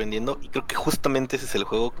para seguir vendiendo, y creo que justamente ese es el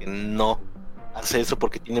juego que no hace eso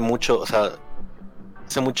porque tiene mucho, o sea,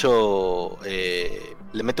 hace mucho,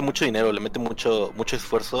 le mete mucho dinero, le mete mucho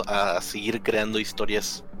esfuerzo a seguir creando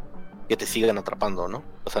historias que te sigan atrapando, ¿no?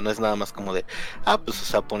 O sea, no es nada más como de, pues, o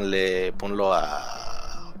sea, ponlo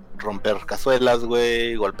a romper cazuelas,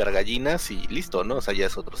 güey, golpear gallinas y listo, ¿no? O sea, ya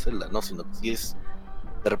es otro Zelda, ¿no? Sino que sí es,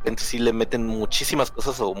 de repente sí le meten muchísimas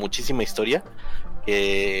cosas o muchísima historia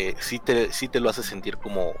que sí te lo hace sentir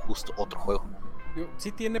como justo otro juego.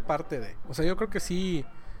 Sí tiene parte de. O sea, yo creo que sí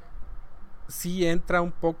entra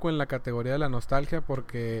un poco en la categoría de la nostalgia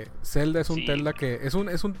porque Zelda es un Sí. Zelda que es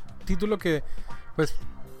un título que pues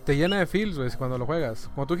te llena de feels, güey, cuando lo juegas.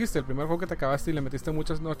 Como tú dijiste, el primer juego que te acabaste y le metiste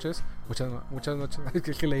muchas noches,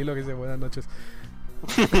 es que leí lo que dice buenas noches.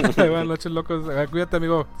 Buenas noches, locos. Cuídate,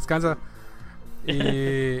 amigo, descansa. Y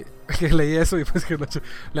que leí eso y pues que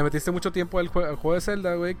le metiste mucho tiempo al juego de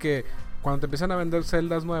Zelda, güey, que cuando te empiezan a vender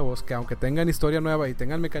Zeldas nuevos, que aunque tengan historia nueva y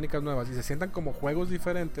tengan mecánicas nuevas y se sientan como juegos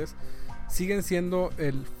diferentes, siguen siendo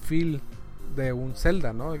el feel de un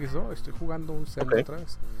Zelda, ¿no? De que estoy jugando un Zelda otra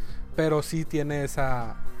vez. Pero sí tiene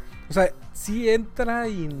esa... O sea, sí entra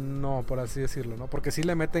y no, por así decirlo, ¿no? Porque sí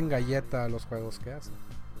le meten galleta a los juegos que hacen.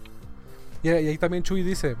 Y ahí también Chuy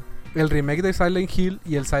dice, el remake de Silent Hill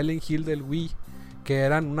y el Silent Hill del Wii, que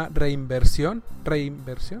eran una reinversión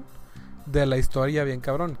de la historia bien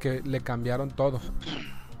cabrón, que le cambiaron todo.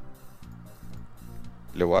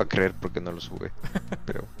 Le voy a creer porque no los jugué,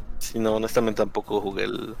 pero... Sí, no, honestamente tampoco jugué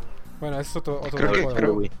el... Bueno, ese es otro Creo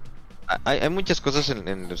juego. que hay muchas cosas en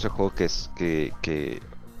ese juego que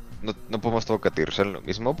no podemos todo categorizar en lo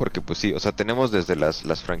mismo, porque pues sí, o sea, tenemos desde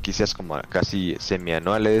las franquicias como casi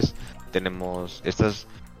semianuales, tenemos estas,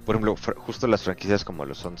 por ejemplo, justo las franquicias como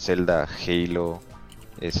lo son Zelda, Halo,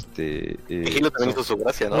 Halo también hizo su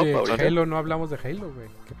gracia, ¿no? Oye, Ahorita. Halo, no hablamos de Halo, güey.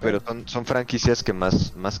 pero son franquicias que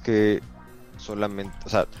más que solamente, o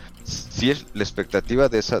sea, si es la expectativa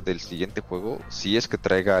del siguiente juego, si es que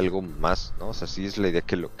traiga algo más, ¿no? O sea, si es la idea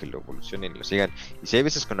que lo evolucionen y lo sigan. Y si hay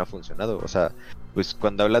veces que no ha funcionado, o sea, pues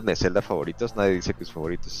cuando hablan de Zelda favoritos, nadie dice que sus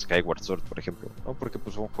favoritos es Skyward Sword, por ejemplo, ¿no? Porque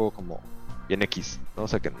pues fue un juego como bien X, ¿no? O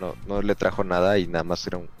sea, que no le trajo nada y nada más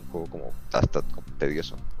era un juego como hasta como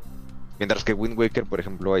tedioso. Mientras que Wind Waker, por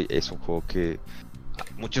ejemplo, es un juego que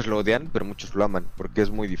muchos lo odian, pero muchos lo aman, porque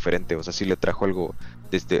es muy diferente. O sea, sí le trajo algo,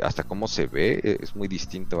 desde hasta cómo se ve, es muy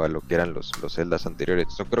distinto a lo que eran los Zeldas anteriores.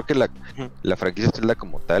 Yo creo que la franquicia Zelda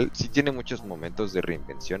como tal, sí tiene muchos momentos de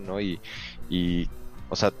reinvención, ¿no? Y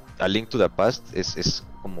o sea, A Link to the Past es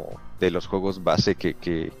como de los juegos base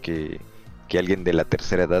que alguien de la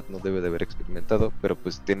tercera edad no debe de haber experimentado, pero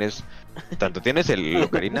pues tienes el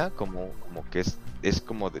Ocarina como que es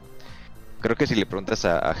como de... Creo que si le preguntas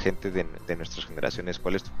a gente de nuestras generaciones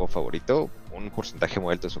cuál es tu juego favorito, un porcentaje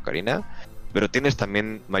muy alto es Ocarina, pero tienes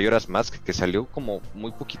también Majora's Mask, que salió como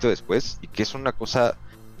muy poquito después y que es una cosa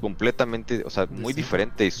completamente, o sea, muy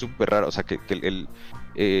diferente y súper rara, o sea, que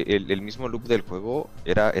el mismo loop del juego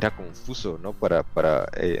era confuso, ¿no? Para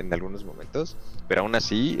en algunos momentos, pero aún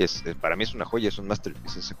así para mí es una joya, es un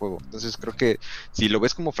masterpiece ese juego. Entonces creo que si lo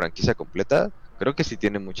ves como franquicia completa, creo que sí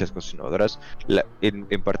tiene muchas cosas innovadoras.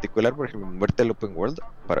 En particular, por ejemplo, Muerte al Open World,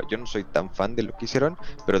 yo no soy tan fan de lo que hicieron,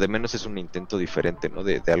 pero de menos es un intento diferente, ¿no?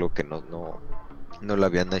 De algo que no lo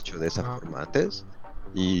habían hecho de esa forma antes.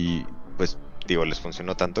 Y pues digo, les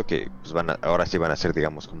funcionó tanto que pues ahora sí van a ser,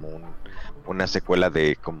 digamos, como una secuela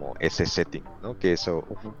de como ese setting, ¿no? Que eso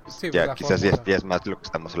pues, Sí, ya la quizás fórmula. ya es más lo que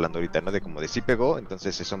estamos hablando ahorita, ¿no? De como de sí pegó,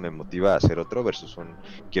 entonces eso me motiva a hacer otro versus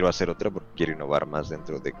quiero hacer otro porque quiero innovar más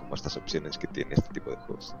dentro de como estas opciones que tiene este tipo de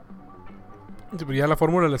juegos. Pero ya la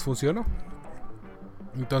fórmula les funcionó.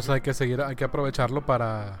 Entonces hay que aprovecharlo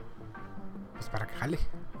para que jale,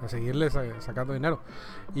 a seguirle sacando dinero.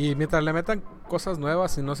 Y mientras le metan cosas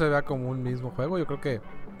nuevas y no se vea como un mismo juego, yo creo que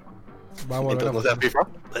va a volver a Mientras no sea FIFA.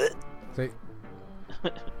 Sí.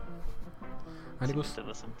 Anigus, Te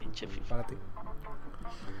das un pinche FIFA. para ti.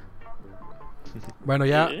 Bueno,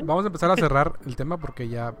 ya vamos a empezar a cerrar el tema porque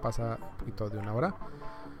ya pasa un poquito de una hora.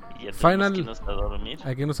 Y ya Final. tenemos que irnos a dormir.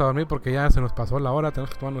 Hay que irnos a dormir porque ya se nos pasó la hora. Tenemos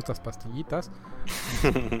que tomar nuestras pastillitas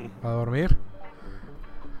a dormir.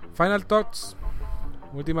 Final thoughts.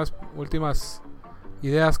 Últimas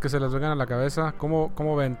ideas que se les vengan a la cabeza.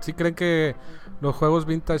 ¿Cómo ven? ¿Sí creen que los juegos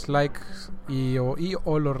vintage like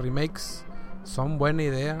o los remakes son buena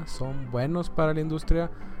idea? ¿Son buenos para la industria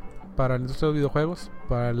de los videojuegos?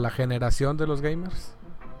 ¿Para la generación de los gamers?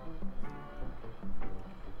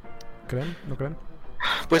 ¿Creen? ¿No creen?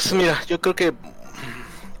 Pues mira, yo creo que,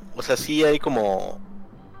 o sea, sí hay como,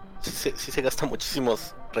 sí se gastan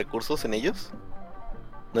muchísimos recursos en ellos.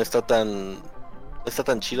 No está tan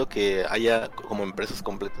chido que haya como empresas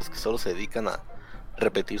completas que solo se dedican a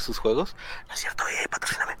repetir sus juegos. No es cierto,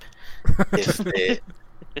 patrocíname.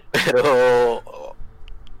 Pero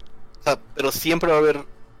siempre va a haber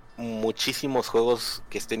muchísimos juegos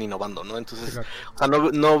que estén innovando, ¿no? Entonces, Exacto. o sea,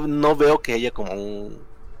 no veo que haya como un...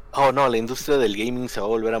 Oh, no, la industria del gaming se va a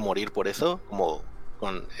volver a morir por eso, como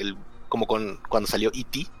cuando salió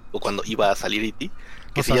E.T. o cuando iba a salir E.T.,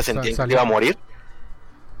 que sí ya sentían que iba a morir.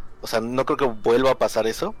 O sea, no creo que vuelva a pasar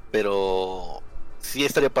eso, pero sí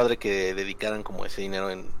estaría padre que dedicaran como ese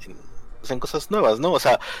dinero en cosas nuevas, ¿no? O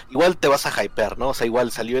sea, igual te vas a hypear, ¿no? O sea,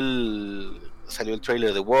 igual salió el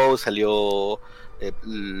trailer de WoW, salió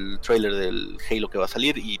el trailer del Halo que va a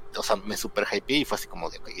salir y, o sea, me super hypeé y fue así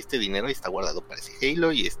como de, okay, este dinero está guardado para ese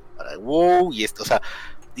Halo y este para WoW y esto, o sea,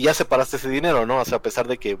 ya separaste ese dinero, ¿no? O sea, a pesar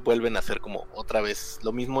de que vuelven a hacer como otra vez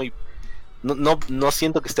lo mismo y no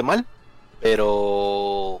siento que esté mal,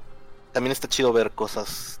 pero también está chido ver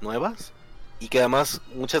cosas nuevas y que además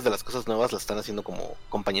muchas de las cosas nuevas las están haciendo como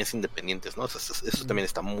compañías independientes, ¿no? O sea, eso también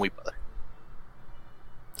está muy padre.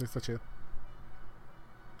 Sí, está chido.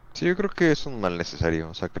 Sí, yo creo que es un mal necesario.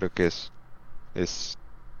 O sea, creo que es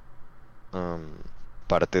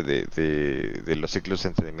parte de los ciclos de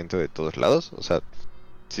entretenimiento de todos lados. O sea,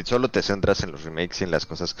 si solo te centras en los remakes y en las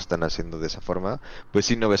cosas que están haciendo de esa forma, pues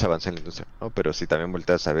sí no ves avance en la industria, ¿no? Pero si también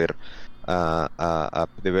volteas a ver a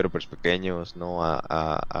developers pequeños, ¿no?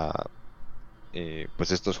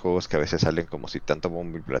 Pues estos juegos que a veces salen como si tanto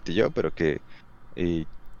bombo y platillo, pero que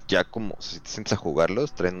ya como si te sientes a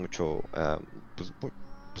jugarlos, traen mucho,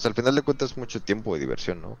 pues al final de cuentas mucho tiempo de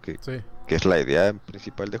diversión, ¿no? Que es la idea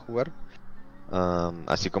principal de jugar.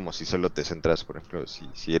 Así como si solo te centras, por ejemplo,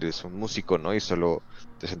 si eres un músico, ¿no? Y solo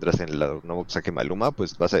te centras en el nuevo que saque Maluma,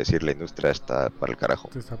 pues vas a decir la industria está para el carajo.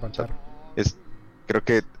 Sí, está O sea, creo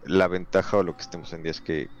que la ventaja o lo que estemos en día es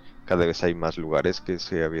que cada vez hay más lugares que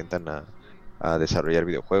se avientan a desarrollar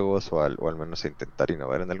videojuegos o al menos a intentar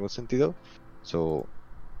innovar en algún sentido.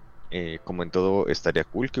 Como en todo, estaría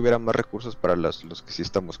cool que hubiera más recursos para los que sí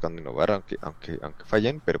están buscando innovar, aunque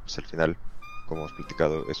fallen, pero pues al final, como hemos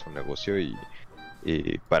platicado, es un negocio y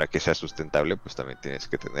para que sea sustentable, pues también tienes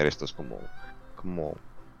que tener estos como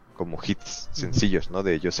hits sencillos, ¿no?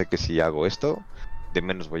 De yo sé que si hago esto, de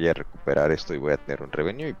menos voy a recuperar esto y voy a tener un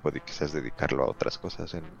revenue y puede quizás dedicarlo a otras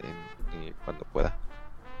cosas cuando pueda.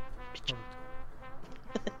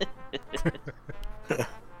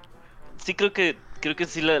 Sí, creo que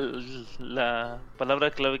sí la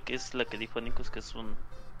palabra clave que es la que dijo Nico es que es un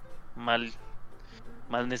mal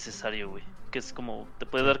necesario, güey. Que es como, te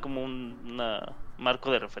puede dar como un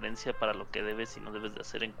marco de referencia para lo que debes y no debes de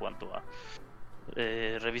hacer en cuanto a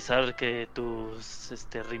revisar que tus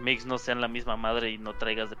remakes no sean la misma madre y no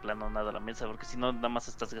traigas de plano nada a la mesa, porque si no, nada más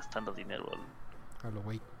estás gastando dinero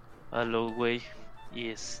a lo güey.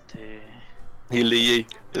 Y Y el DJ,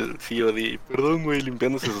 el CEO de, perdón, güey,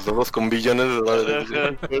 limpiándose sus ojos con billones de dólares.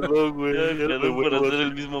 Perdón, güey. Perdón por hacer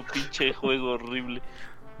el mismo pinche juego horrible.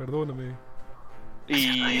 Perdóname.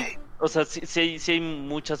 Y, o sea, sí hay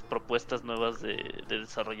muchas propuestas nuevas de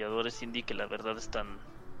desarrolladores indie que la verdad están...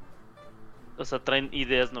 O sea, traen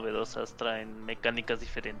ideas novedosas, traen mecánicas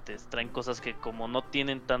diferentes, traen cosas que como no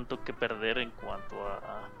tienen tanto que perder en cuanto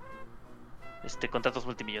a contratos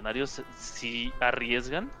multimillonarios, sí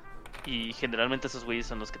arriesgan. Y generalmente esos güeyes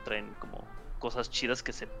son los que traen como cosas chidas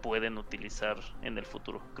que se pueden utilizar en el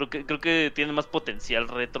futuro. Creo que tienen más potencial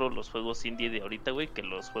retro los juegos indie de ahorita, güey, que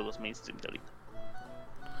los juegos mainstream de ahorita.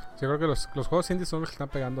 Yo creo que los juegos indie son los que están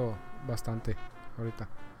pegando bastante ahorita.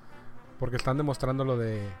 Porque están demostrando lo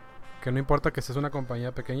de que no importa que seas una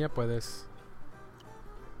compañía pequeña, puedes...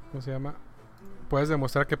 ¿Cómo se llama? Puedes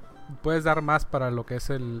demostrar que puedes dar más para lo que es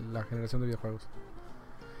la generación de videojuegos.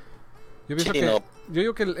 Yo pienso yo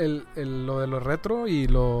digo que lo de lo retro y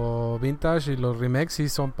lo vintage y los remakes sí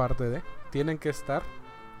son parte de... Tienen que estar,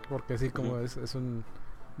 porque sí, como es un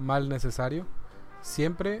mal necesario.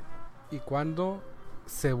 Siempre y cuando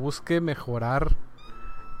se busque mejorar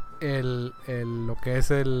lo que es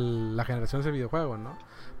la generación de ese videojuego, ¿no?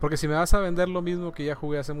 Porque si me vas a vender lo mismo que ya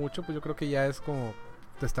jugué hace mucho, pues yo creo que ya es como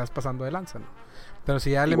te estás pasando de lanza, ¿no? Pero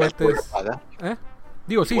si ya igual le metes...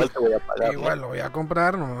 Digo, sí, igual te voy a pagar, igual lo voy a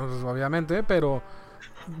comprar, no, obviamente, pero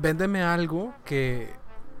véndeme algo que,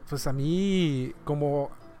 pues a mí, como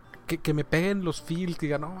que me peguen los feels, que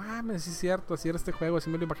digan, no mames, sí es cierto, así era este juego, así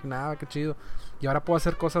me lo imaginaba, qué chido. Y ahora puedo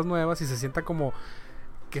hacer cosas nuevas y se sienta como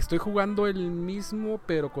que estoy jugando el mismo,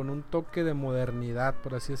 pero con un toque de modernidad,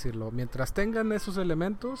 por así decirlo. Mientras tengan esos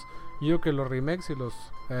elementos, yo digo que los remakes y los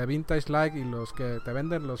vintage like y los que te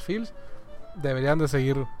venden los feels deberían de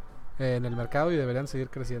seguir en el mercado y deberían seguir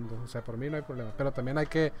creciendo. O sea, por mí no hay problema. Pero también hay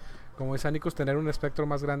que, como dice Anicus, tener un espectro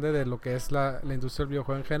más grande de lo que es la industria del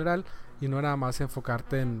videojuego en general y no nada más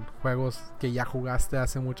enfocarte en juegos que ya jugaste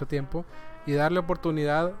hace mucho tiempo y darle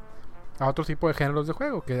oportunidad a otro tipo de géneros de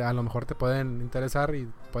juego que a lo mejor te pueden interesar y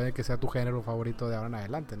puede que sea tu género favorito de ahora en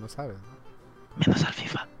adelante, no sabes, ¿no? Menos al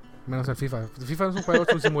FIFA. Menos el FIFA. FIFA es un juego,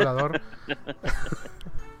 es un simulador.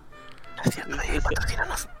 Es cierto,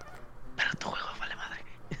 patrocínanos. Pero tu juego vale madre.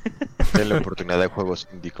 Denle oportunidad de juegos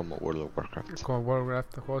indie como World of Warcraft. Como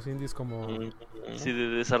Warcraft, juegos indies como Sí, de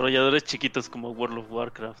desarrolladores chiquitos como World of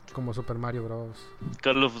Warcraft, Super Mario Bros.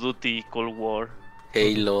 Call of Duty, Cold War,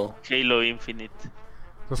 Halo Infinite.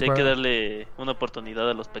 Los Sí, hay que juegos- darle una oportunidad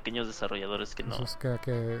a los pequeños desarrolladores que no. esos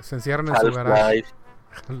que se encierran en su garage. Half-Life.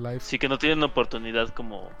 Half-Life. Sí, que no tienen oportunidad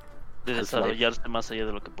como de Half-Life. desarrollarse más allá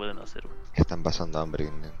de lo que pueden hacer, güey. Están pasando hambre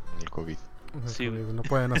en el COVID. Sí, No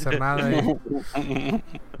pueden hacer nada y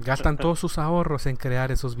gastan todos sus ahorros en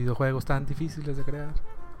crear esos videojuegos tan difíciles de crear.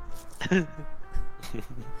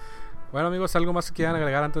 Bueno, amigos, ¿algo más que quieran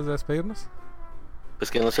agregar antes de despedirnos?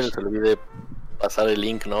 Pues que no se les olvide pasar el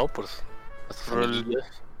link, ¿no? Por a sus Rol. amiguillos.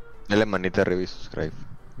 Dale manita arriba y subscribe.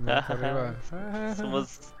 Manita arriba.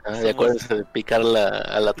 Somos Y acuérdense de picar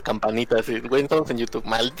a la campanita. Así, güey, estamos en YouTube.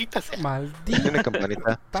 Maldita sea. Maldita Tiene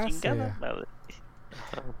campanita. chingada sea. madre.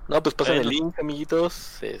 No, pues pasen el Bueno. link,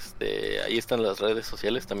 amiguitos. Ahí están las redes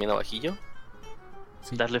sociales también abajillo.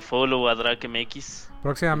 Sí. Darle follow a DrakeMX.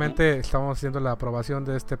 Próximamente estamos haciendo la aprobación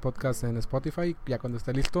de este podcast en Spotify. Ya cuando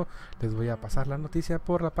esté listo, les voy a pasar la noticia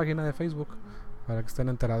por la página de Facebook para que estén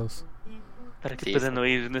enterados. Para que Sí, puedan sí.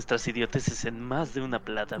 oír nuestras idioteces en más de una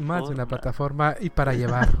plataforma. Más de una plataforma y para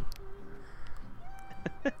llevar.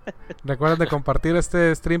 Recuerden de compartir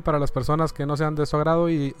este stream para las personas que no sean de su agrado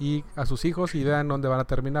y a sus hijos y vean dónde van a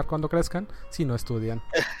terminar cuando crezcan si no estudian.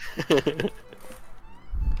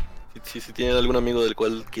 Si tienen algún amigo del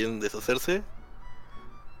cual quieren deshacerse,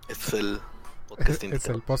 este es el podcast Es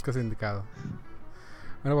el podcast indicado.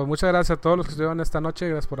 Bueno, pues muchas gracias a todos los que estuvieron esta noche.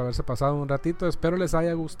 Gracias por haberse pasado un ratito. Espero les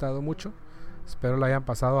haya gustado mucho. Espero lo hayan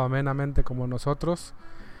pasado amenamente como nosotros.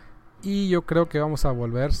 Y yo creo que vamos a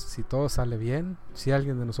volver si todo sale bien. Si a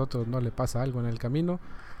alguien de nosotros no le pasa algo en el camino,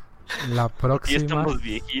 la Y próxima. estamos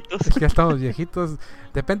viejitos. Ya estamos viejitos.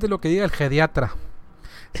 Depende de lo que diga el geriatra.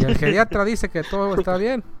 Si el geriatra dice que todo está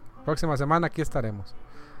bien, próxima semana aquí estaremos.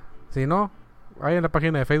 Si no, ahí en la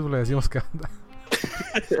página de Facebook le decimos que anda.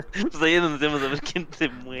 Pues ahí es donde tenemos a ver quién se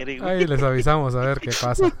muere, güey. Ahí les avisamos a ver qué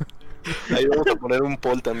pasa. Ahí vamos a poner un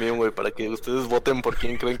poll también, güey, para que ustedes voten por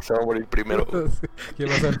quién creen que se va a morir primero. Güey. Sí, ¿quién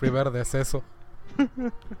va a ser el primer deceso?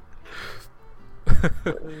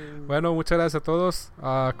 Bueno, muchas gracias a todos.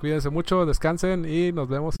 Cuídense mucho, descansen y nos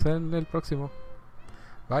vemos en el próximo.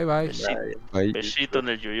 Bye bye. Besito, Bye. besito en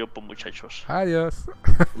el yoyopo, muchachos. Adiós.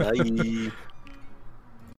 Bye.